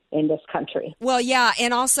men in this country. Well, yeah,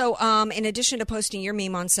 and also, in addition to posting your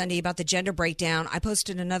meme on Sunday about the gender breakdown, I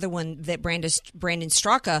posted another one that Brandon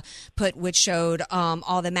Straka put, which showed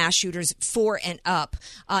all the mass shooters 4 and up,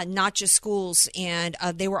 not just schools, and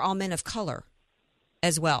they were all men of color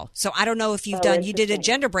as well. So I don't know if you did a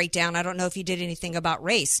gender breakdown. I don't know if you did anything about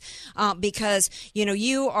race, because,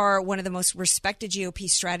 you are one of the most respected GOP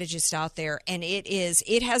strategists out there, and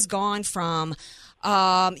it has gone from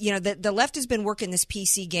the left has been working this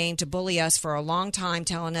PC game to bully us for a long time,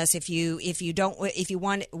 telling us if you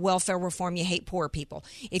want welfare reform, you hate poor people.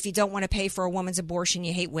 If you don't want to pay for a woman's abortion,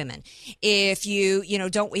 you hate women. If you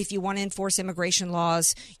want to enforce immigration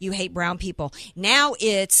laws, you hate brown people. Now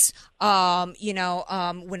it's when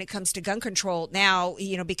it comes to gun control, now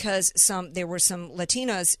because there were some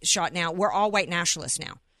Latinas shot. Now we're all white nationalists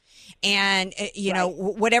now. And,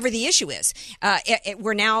 whatever the issue is,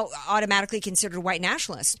 we're now automatically considered white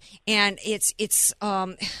nationalists. And it's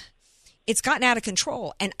gotten out of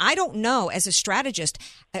control. And I don't know, as a strategist,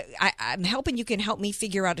 I'm hoping you can help me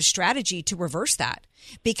figure out a strategy to reverse that.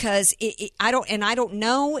 Because I don't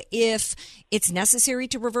know if it's necessary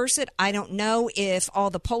to reverse it. I don't know if all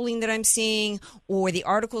the polling that I'm seeing or the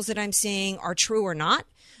articles that I'm seeing are true or not,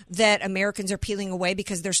 that Americans are peeling away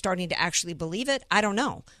because they're starting to actually believe it. I don't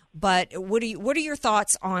know. But what are your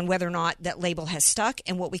thoughts on whether or not that label has stuck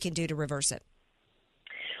and what we can do to reverse it?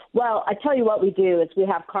 Well, I tell you what we do is we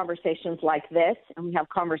have conversations like this, and we have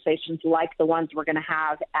conversations like the ones we're going to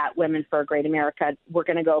have at Women for a Great America. We're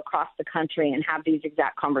going to go across the country and have these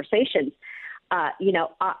exact conversations.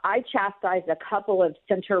 I chastised a couple of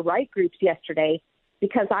center-right groups yesterday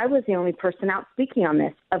because I was the only person out speaking on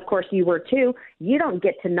this. Of course, you were too. You don't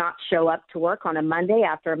get to not show up to work on a Monday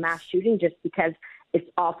after a mass shooting just because it's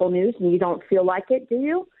awful news and you don't feel like it, do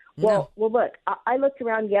you? No. Well, look, I looked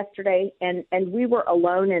around yesterday and we were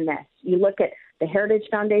alone in this. You look at the Heritage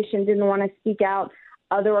Foundation didn't want to speak out.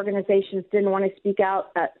 Other organizations didn't want to speak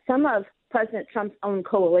out. Some of President Trump's own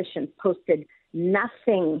coalition posted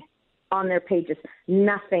nothing on their pages,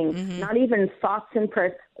 nothing, not even thoughts and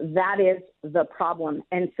prayers. That is the problem.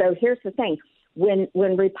 And so here's the thing. When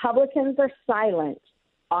Republicans are silent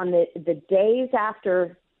on the days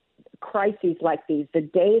after crises like these, the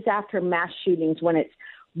days after mass shootings, when it's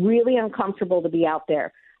really uncomfortable to be out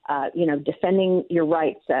there, defending your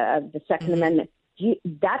rights of the Second Amendment,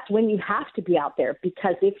 that's when you have to be out there,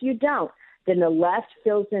 because if you don't, then the left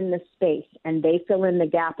fills in the space and they fill in the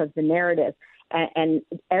gap of the narrative. And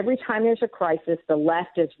every time there's a crisis, the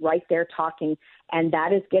left is right there talking, and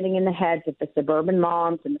that is getting in the heads of the suburban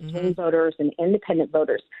moms and the swing voters and independent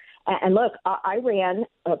voters. And look, I ran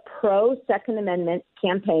a pro-Second Amendment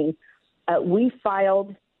campaign. We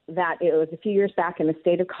filed that, it was a few years back in the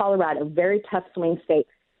state of Colorado, very tough swing state.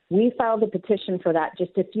 We filed a petition for that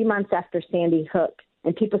just a few months after Sandy Hook.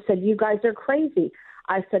 And people said, you guys are crazy.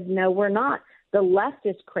 I said, no, we're not. The left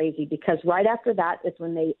is crazy because right after that is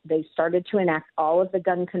when they started to enact all of the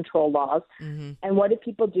gun control laws. And what do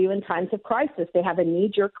people do in times of crisis? They have a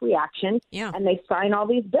knee-jerk reaction, and they sign all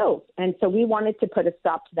these bills. And so we wanted to put a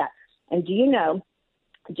stop to that. And do you know,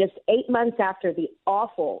 just 8 months after the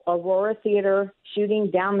awful Aurora Theater shooting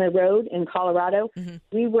down the road in Colorado,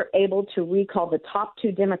 we were able to recall the top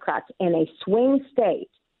 2 Democrats in a swing state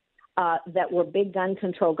that were big gun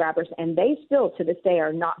control grabbers, and they still to this day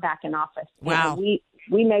are not back in office. Wow. And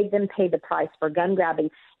we made them pay the price for gun grabbing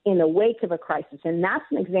in the wake of a crisis. And that's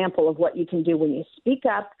an example of what you can do when you speak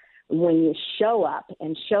up, when you show up,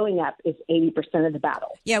 and showing up is 80% of the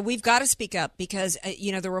battle. Yeah, we've got to speak up because,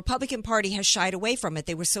 the Republican Party has shied away from it.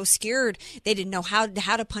 They were so scared. They didn't know how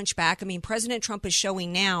to punch back. I mean, President Trump is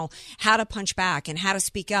showing now how to punch back and how to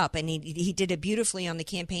speak up. And he did it beautifully on the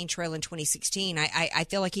campaign trail in 2016. I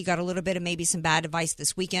feel like he got a little bit of maybe some bad advice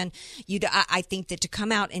this weekend. I think that to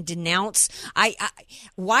come out and denounce,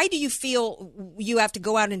 why do you feel you have to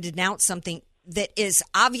go out and denounce something that is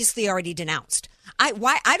obviously already denounced? I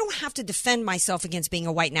don't have to defend myself against being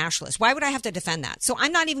a white nationalist. Why would I have to defend that? So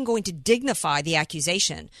I'm not even going to dignify the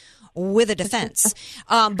accusation with a defense.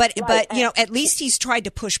 But at least he's tried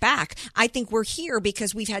to push back. I think we're here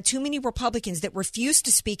because we've had too many Republicans that refuse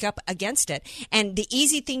to speak up against it. And the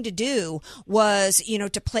easy thing to do was,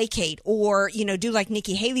 to placate or, do like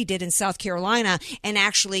Nikki Haley did in South Carolina and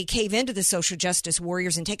actually cave into the social justice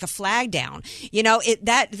warriors and take a flag down.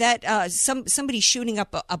 Somebody shooting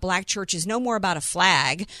up a black church is no more about a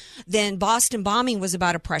flag than Boston bombing was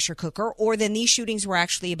about a pressure cooker, or than these shootings were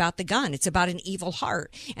actually about the gun. It's about an evil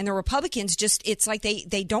heart. And the Republicans it's like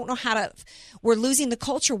they don't know how to, we're losing the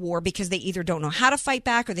culture war because they either don't know how to fight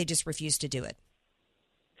back or they just refuse to do it.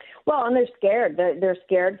 Well, and they're scared. They're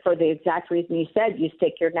scared for the exact reason you said. You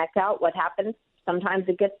stick your neck out, what happens? Sometimes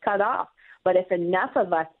it gets cut off. But if enough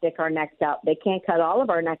of us stick our necks out, they can't cut all of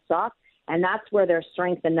our necks off. And that's where there's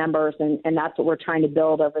strength in numbers, and that's what we're trying to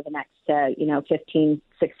build over the next, 15,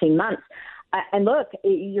 16 months. And look,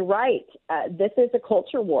 you're right. This is a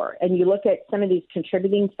culture war. And you look at some of these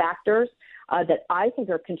contributing factors that I think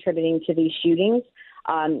are contributing to these shootings.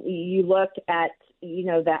 You look at,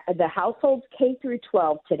 the households K through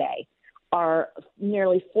 12 today are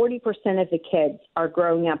nearly 40% of the kids are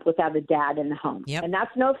growing up without a dad in the home. Yep. And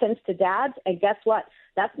that's no offense to dads. And guess what?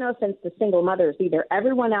 That's no offense to single mothers either.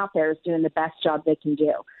 Everyone out there is doing the best job they can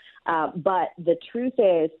do. But the truth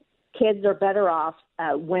is, kids are better off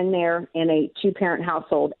when they're in a two-parent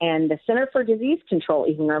household. And the Center for Disease Control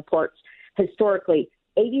even reports historically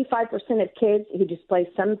 85% of kids who display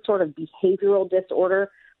some sort of behavioral disorder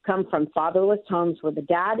come from fatherless homes where the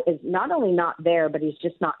dad is not only not there, but he's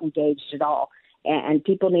just not engaged at all. And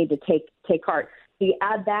people need to take heart. So you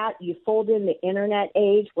add that, you fold in the internet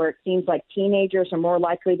age where it seems like teenagers are more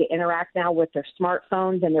likely to interact now with their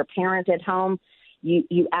smartphones and their parent at home.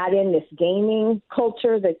 You add in this gaming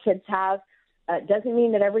culture that kids have. Doesn't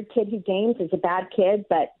mean that every kid who games is a bad kid,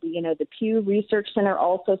 but, the Pew Research Center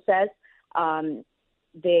also says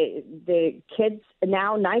the kids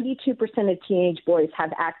now, 92% of teenage boys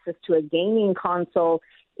have access to a gaming console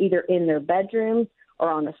either in their bedroom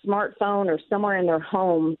or on a smartphone or somewhere in their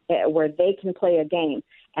home where they can play a game.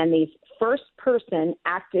 And these first-person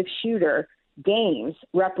active shooter games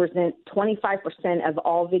represent 25% of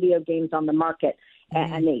all video games on the market.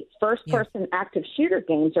 And the first-person active shooter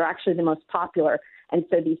games are actually the most popular. And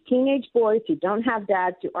so these teenage boys who don't have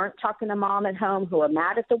dads, who aren't talking to mom at home, who are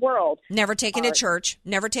mad at the world. Never taken to church,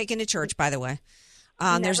 by the way.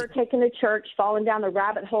 Never taken to church, falling down the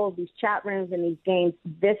rabbit hole of these chat rooms and these games.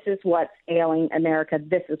 This is what's ailing America.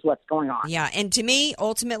 This is what's going on. Yeah, and to me,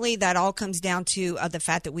 ultimately, that all comes down to the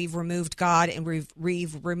fact that we've removed God and we've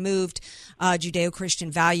removed Judeo-Christian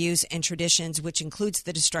values and traditions, which includes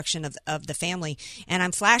the destruction of the family. And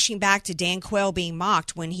I'm flashing back to Dan Quayle being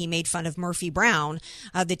mocked when he made fun of Murphy Brown,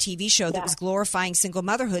 the TV show that was glorifying single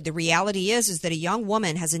motherhood. The reality is that a young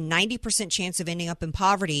woman has a 90% chance of ending up in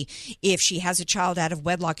poverty if she has a child out out of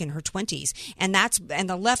wedlock in her 20s. And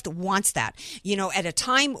the left wants that. You know, at a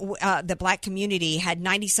time the black community had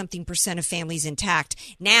 90-something% of families intact.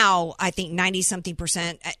 Now, I think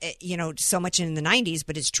 90-something%, you know, so much in the 90s,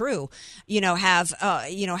 but it's true, you know, have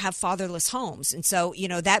fatherless homes. And so, you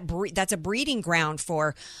know, that's a breeding ground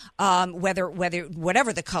for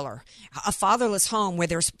whatever the color, a fatherless home where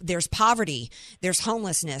there's poverty, there's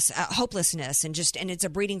homelessness, hopelessness, and it's a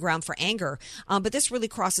breeding ground for anger. But this really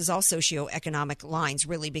crosses all socioeconomic lines,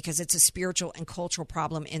 really, because it's a spiritual and cultural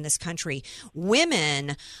problem in this country.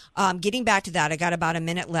 Women, getting back to that, I got about a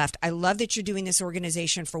minute left. I love that you're doing this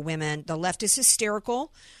organization for women. The left is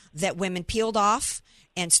hysterical that women peeled off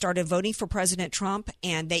and started voting for President Trump,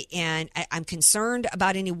 and I'm concerned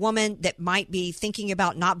about any woman that might be thinking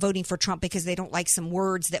about not voting for Trump because they don't like some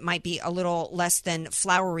words that might be a little less than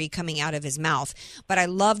flowery coming out of his mouth. But I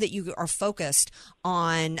love that you are focused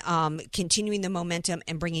on continuing the momentum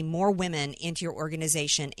and bringing more women into your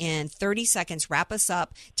organization. In 30 seconds, wrap us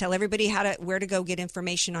up. Tell everybody where to go get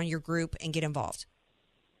information on your group and get involved.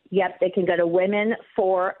 Yep, they can go to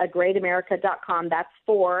womenforagreatamerica.com. That's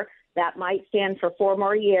for. That might stand for 4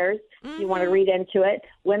 more years. If you want to read into it,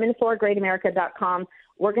 womenforagreatamerica.com.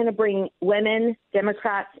 We're going to bring women,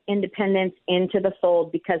 Democrats, independents into the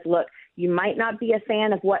fold because, look, you might not be a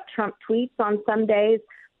fan of what Trump tweets on some days,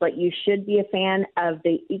 but you should be a fan of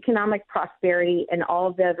the economic prosperity and all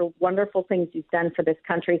of the wonderful things you've done for this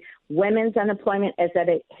country. Women's unemployment is at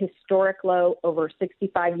a historic low over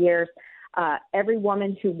 65 years. Every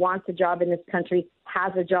woman who wants a job in this country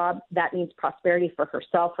has a job. That means prosperity for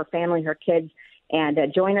herself, her family, her kids. And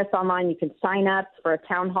join us online. You can sign up for a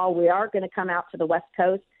town hall. We are going to come out to the West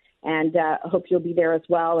Coast, and I hope you'll be there as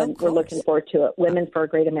well. And we're looking forward to it.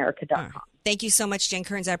 Womenforagreatamerica.com. Right. Thank you so much, Jen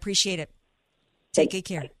Kearns. I appreciate it. Take good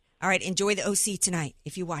care. All right, enjoy the OC tonight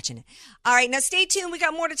if you're watching it. All right, now stay tuned. We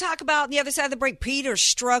got more to talk about on the other side of the break. Peter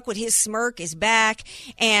Strzok with his smirk is back,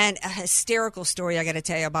 and a hysterical story I got to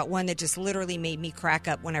tell you about, one that just literally made me crack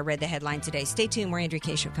up when I read the headline today. Stay tuned. More Andrea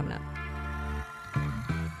Kaye Show coming up.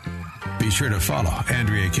 Be sure to follow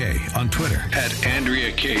Andrea Kaye on Twitter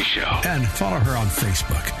 @AndreaKayeShow. And follow her on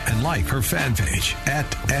Facebook and like her fan page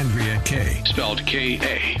 @AndreaKaye. Spelled Kaye.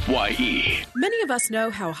 Many of us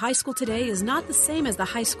know how high school today is not the same as the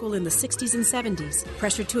high school in the 60s and 70s.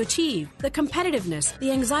 Pressure to achieve, the competitiveness,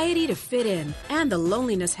 the anxiety to fit in, and the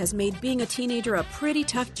loneliness has made being a teenager a pretty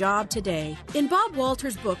tough job today. In Bob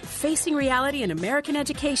Walter's book, Facing Reality in American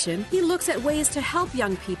Education, he looks at ways to help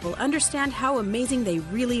young people understand how amazing they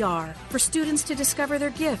really are. For students to discover their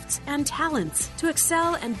gifts and talents, to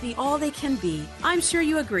excel and be all they can be. I'm sure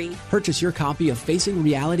you agree. Purchase your copy of Facing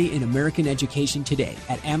Reality in American Education today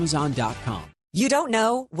at Amazon.com. You don't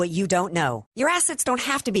know what you don't know. Your assets don't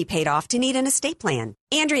have to be paid off to need an estate plan.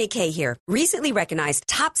 Andrea Kaye here. Recently recognized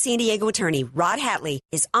top San Diego attorney Rod Hatley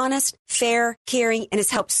is honest, fair, caring, and has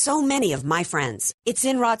helped so many of my friends. It's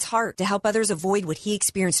in Rod's heart to help others avoid what he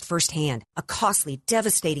experienced firsthand, a costly,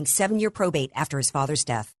 devastating 7-year probate after his father's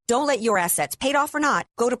death. Don't let your assets, paid off or not,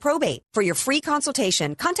 go to probate. For your free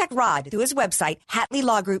consultation, contact Rod through his website,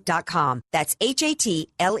 HatleyLawGroup.com. That's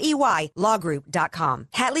HATLEY lawgroup.com.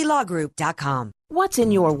 HatleyLawGroup.com. What's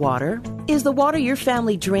in your water? Is the water your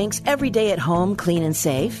family drinks every day at home clean and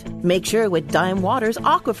safe? Make sure with Dime Water's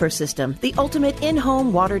Aquifer System, the ultimate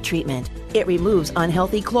in-home water treatment. It removes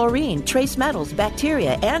unhealthy chlorine, trace metals,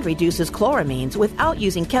 bacteria, and reduces chloramines without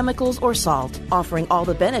using chemicals or salt, offering all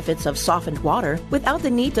the benefits of softened water without the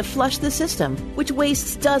need to flush the system, which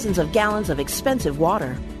wastes dozens of gallons of expensive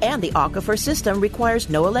water. And the Aquifer System requires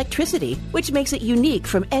no electricity, which makes it unique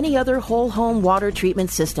from any other whole-home water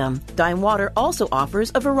treatment system. Dime Water also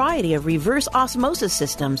offers a variety of reverse osmosis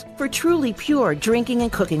systems for truly pure drinking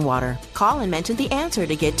and cooking water. Call and mention the answer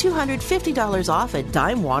to get $250 off a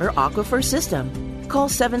Dime Water Aquifer System. Call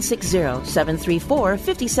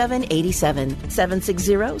 760-734-5787,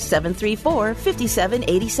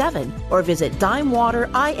 760-734-5787, or visit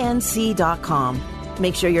DimeWaterINC.com.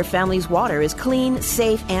 Make sure your family's water is clean,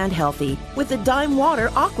 safe, and healthy with the Dime Water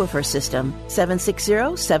Aquifer System.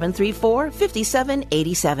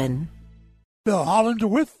 760-734-5787. Bill Holland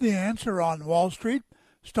with the answer on Wall Street.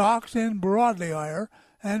 Stocks end broadly higher,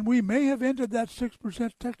 and we may have ended that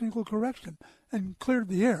 6% technical correction and cleared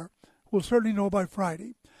the air. We'll certainly know by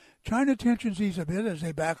Friday. China tensions ease a bit as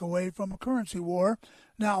they back away from a currency war.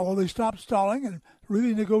 Now, will they stop stalling and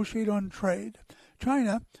really negotiate on trade?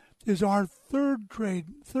 China is our third trade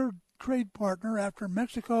partner after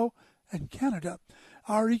Mexico and Canada.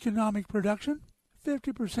 Our economic production,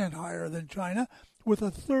 50% higher than China, with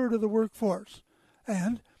a third of the workforce.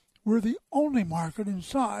 And we're the only market in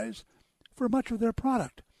size for much of their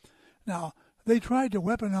product. Now, they tried to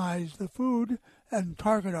weaponize the food and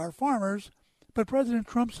target our farmers, but President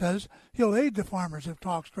Trump says he'll aid the farmers if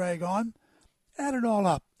talks drag on. Add it all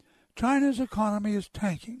up. China's economy is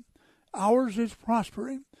tanking. Ours is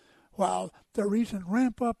prospering, while the recent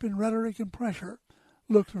ramp-up in rhetoric and pressure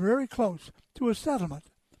looks very close to a settlement,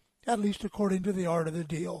 at least according to the art of the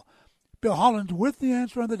deal. Bill Holland with the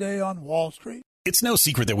answer on the day on Wall Street. It's no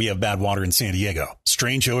secret that we have bad water in San Diego.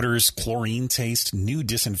 Strange odors, chlorine taste, new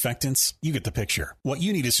disinfectants. You get the picture. What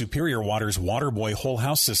you need is Superior Water's Waterboy Whole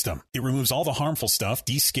House System. It removes all the harmful stuff,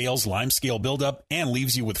 descales limescale buildup, and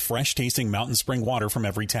leaves you with fresh-tasting mountain spring water from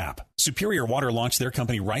every tap. Superior Water launched their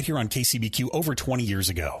company right here on KCBQ over 20 years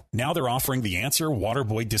ago. Now they're offering the Answer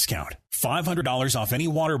Waterboy discount. $500 off any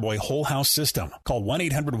Waterboy Whole House System. Call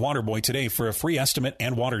 1-800-WATERBOY today for a free estimate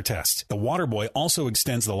and water test. The Waterboy also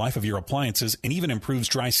extends the life of your appliances and even improves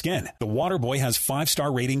dry skin. The Waterboy has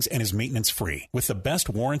 5-star ratings and is maintenance-free with the best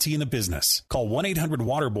warranty in the business. Call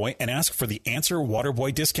 1-800-WATERBOY and ask for the Answer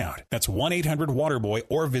Waterboy discount. That's 1-800-WATERBOY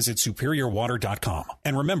or visit superiorwater.com.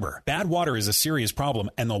 And remember, bad water is a serious problem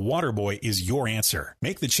and the Waterboy is your answer.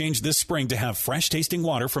 Make the change this spring to have fresh-tasting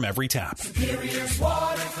water from every tap. Superior's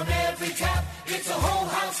water from every tap. It's a whole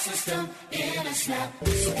house system in a snap.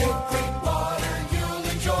 So get great water you'll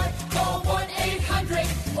enjoy. Call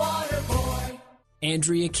 1-800-WATERBOY.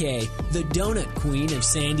 Andrea Kaye, the donut queen of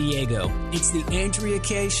San Diego. It's the Andrea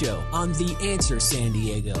Kaye Show on The Answer San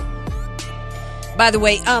Diego. By the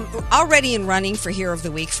way, already in running for Hero of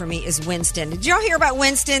the Week for me is Winston. Did y'all hear about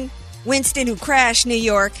Winston? Winston who crashed New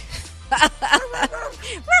York.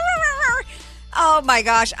 Oh my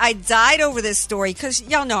gosh, I died over this story because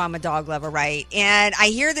y'all know I'm a dog lover, right? And I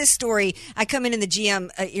hear this story. I come in the GM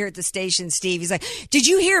here at the station, Steve. He's like, "Did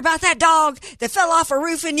you hear about that dog that fell off a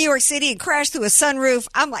roof in New York City and crashed through a sunroof?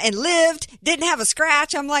 I'm like, and lived, didn't have a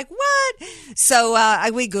scratch." I'm like, "What?" So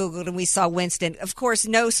we Googled and we saw Winston. Of course,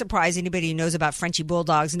 no surprise. Anybody who knows about Frenchie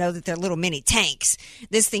Bulldogs know that they're little mini tanks.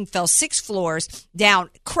 This thing fell 6 floors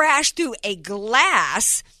down, crashed through a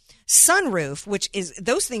glass sunroof, which is,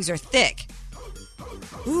 those things are thick.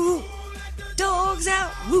 Ooh, dogs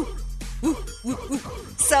out. Woo, woo, woo, woo.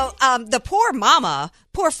 So the poor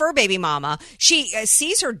fur baby mama, she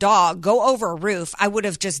sees her dog go over a roof. I would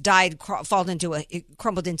have just died,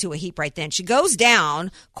 crumbled into a heap right then. She goes down,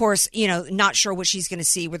 of course, not sure what she's going to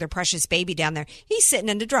see with her precious baby down there. He's sitting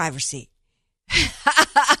in the driver's seat.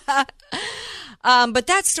 But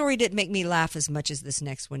that story didn't make me laugh as much as this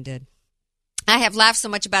next one did. I have laughed so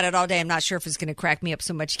much about it all day, I'm not sure if it's going to crack me up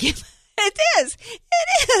so much again. It is.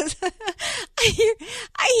 I hear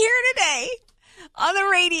today on the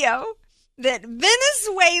radio that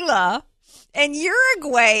Venezuela and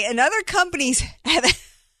Uruguay and other companies have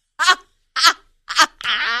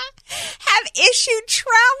issued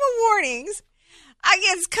travel warnings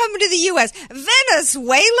against coming to the U.S.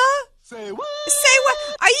 Venezuela? Say what? Say what?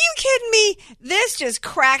 Are you kidding me? This just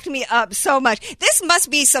cracked me up so much. This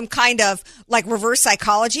must be some kind of like reverse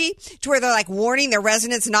psychology to where they're like warning their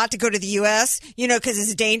residents not to go to the U.S., because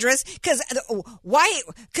it's dangerous. Why?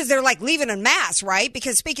 Because they're like leaving en masse, right?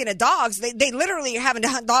 Because speaking of dogs, they literally are having to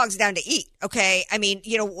hunt dogs down to eat. Okay. I mean,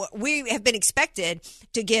 we have been expected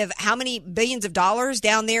to give how many billions of dollars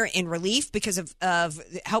down there in relief because of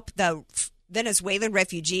help the Venezuelan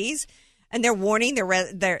refugees. And they're warning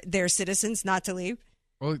their citizens not to leave.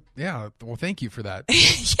 Well, yeah. Well, thank you for that.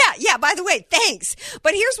 Yeah. By the way, thanks.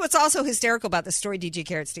 But here's what's also hysterical about the story, DJ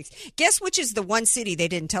Carrot Sticks. Guess which is the one city they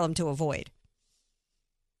didn't tell them to avoid?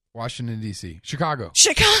 Washington, D.C. Chicago.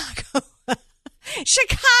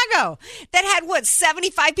 Chicago that had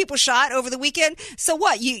 75 people shot over the weekend. So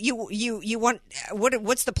what? You want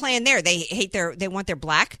what's the plan there? They want their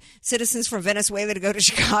black citizens from Venezuela to go to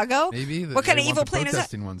Chicago? Maybe. What kind of evil plan is that?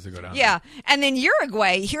 Protesting ones to go down. Yeah. And then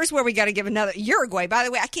Uruguay, here's where we got to give another Uruguay. By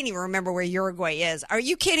the way, I can't even remember where Uruguay is. Are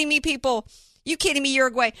you kidding me, people? You kidding me,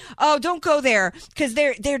 Uruguay? Oh, don't go there because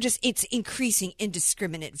it's increasing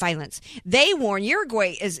indiscriminate violence. They warn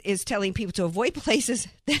Uruguay is telling people to avoid places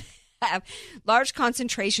that have large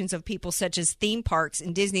concentrations of people such as theme parks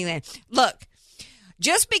and Disneyland. Look,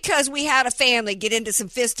 just because we had a family get into some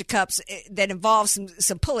fisticuffs that involves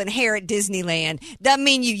some pulling hair at Disneyland doesn't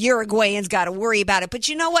mean you Uruguayans got to worry about it. But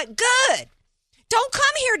you know what? Good. Don't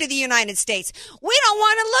come here to the United States. We don't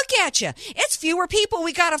want to look at you. It's fewer people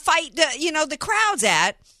we got to fight the crowds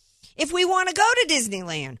at if we want to go to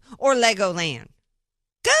Disneyland or Legoland.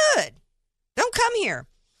 Good. Don't come here.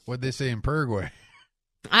 What'd they say in Paraguay?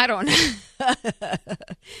 I don't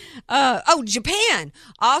know. Japan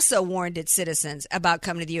also warned its citizens about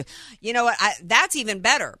coming to the U.S. You know what? That's even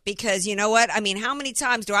better because you know what? I mean, how many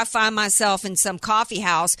times do I find myself in some coffee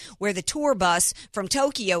house where the tour bus from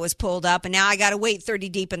Tokyo is pulled up and now I got to wait 30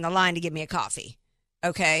 deep in the line to get me a coffee?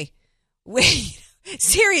 Okay?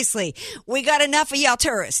 Seriously, we got enough of y'all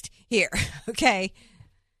tourists here. Okay?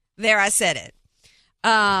 There, I said it.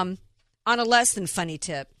 On a less than funny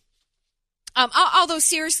tip. Although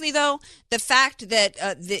seriously though, the fact that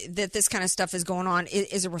that this kind of stuff is going on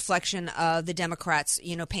is a reflection of the Democrats,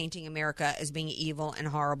 painting America as being evil and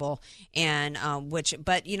horrible, and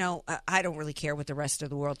but I don't really care what the rest of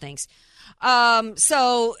the world thinks.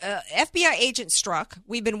 So FBI agent Strzok.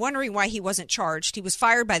 We've been wondering why he wasn't charged. He was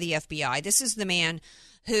fired by the FBI. This is the man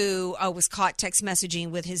who was caught text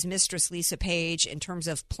messaging with his mistress, Lisa Page, in terms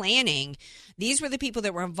of planning. These were the people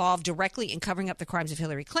that were involved directly in covering up the crimes of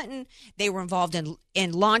Hillary Clinton. They were involved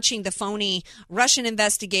in launching the phony Russian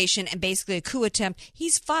investigation and basically a coup attempt.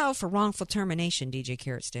 He's filed for wrongful termination, DJ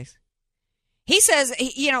Carrot Sticks. He says,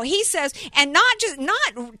 and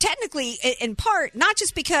not technically in part, not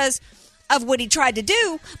just because of what he tried to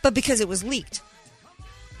do, but because it was leaked.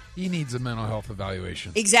 He needs a mental health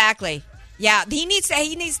evaluation. Exactly. Yeah, he needs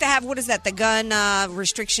to have, what is that, the gun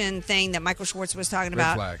restriction thing that Michael Schwartz was talking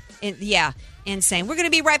about? Red flag. Insane. We're going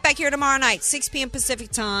to be right back here tomorrow night, 6 p.m. Pacific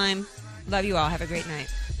time. Love you all. Have a great night.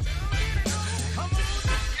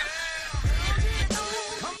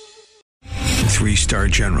 Three-star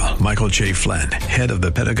General Michael J. Flynn, head of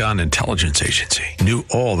the Pentagon Intelligence Agency, knew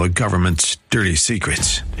all the government's dirty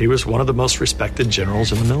secrets. He was one of the most respected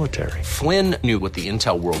generals in the military. Flynn knew what the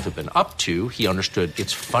intel world had been up to. He understood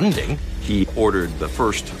its funding. He ordered the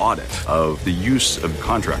first audit of the use of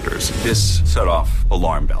contractors. This set off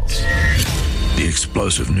alarm bells. The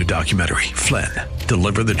explosive new documentary, Flynn,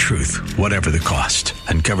 Deliver the Truth, Whatever the Cost,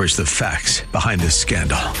 uncovers the facts behind this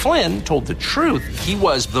scandal. Flynn told the truth. He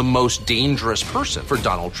was the most dangerous person for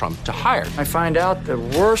Donald Trump to hire. I find out the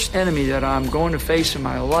worst enemy that I'm going to face in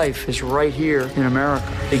my life is right here in America.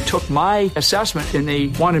 They took my assessment and they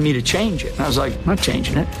wanted me to change it. And I was like, I'm not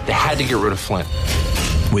changing it. They had to get rid of Flynn.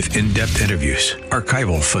 With in-depth interviews,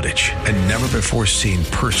 archival footage, and never-before-seen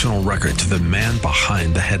personal records of the man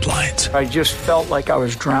behind the headlines. I just felt like I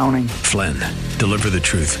was drowning. Flynn, Deliver the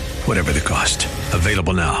Truth, Whatever the Cost.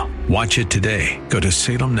 Available now. Watch it today. Go to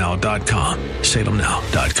salemnow.com.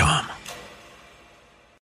 salemnow.com.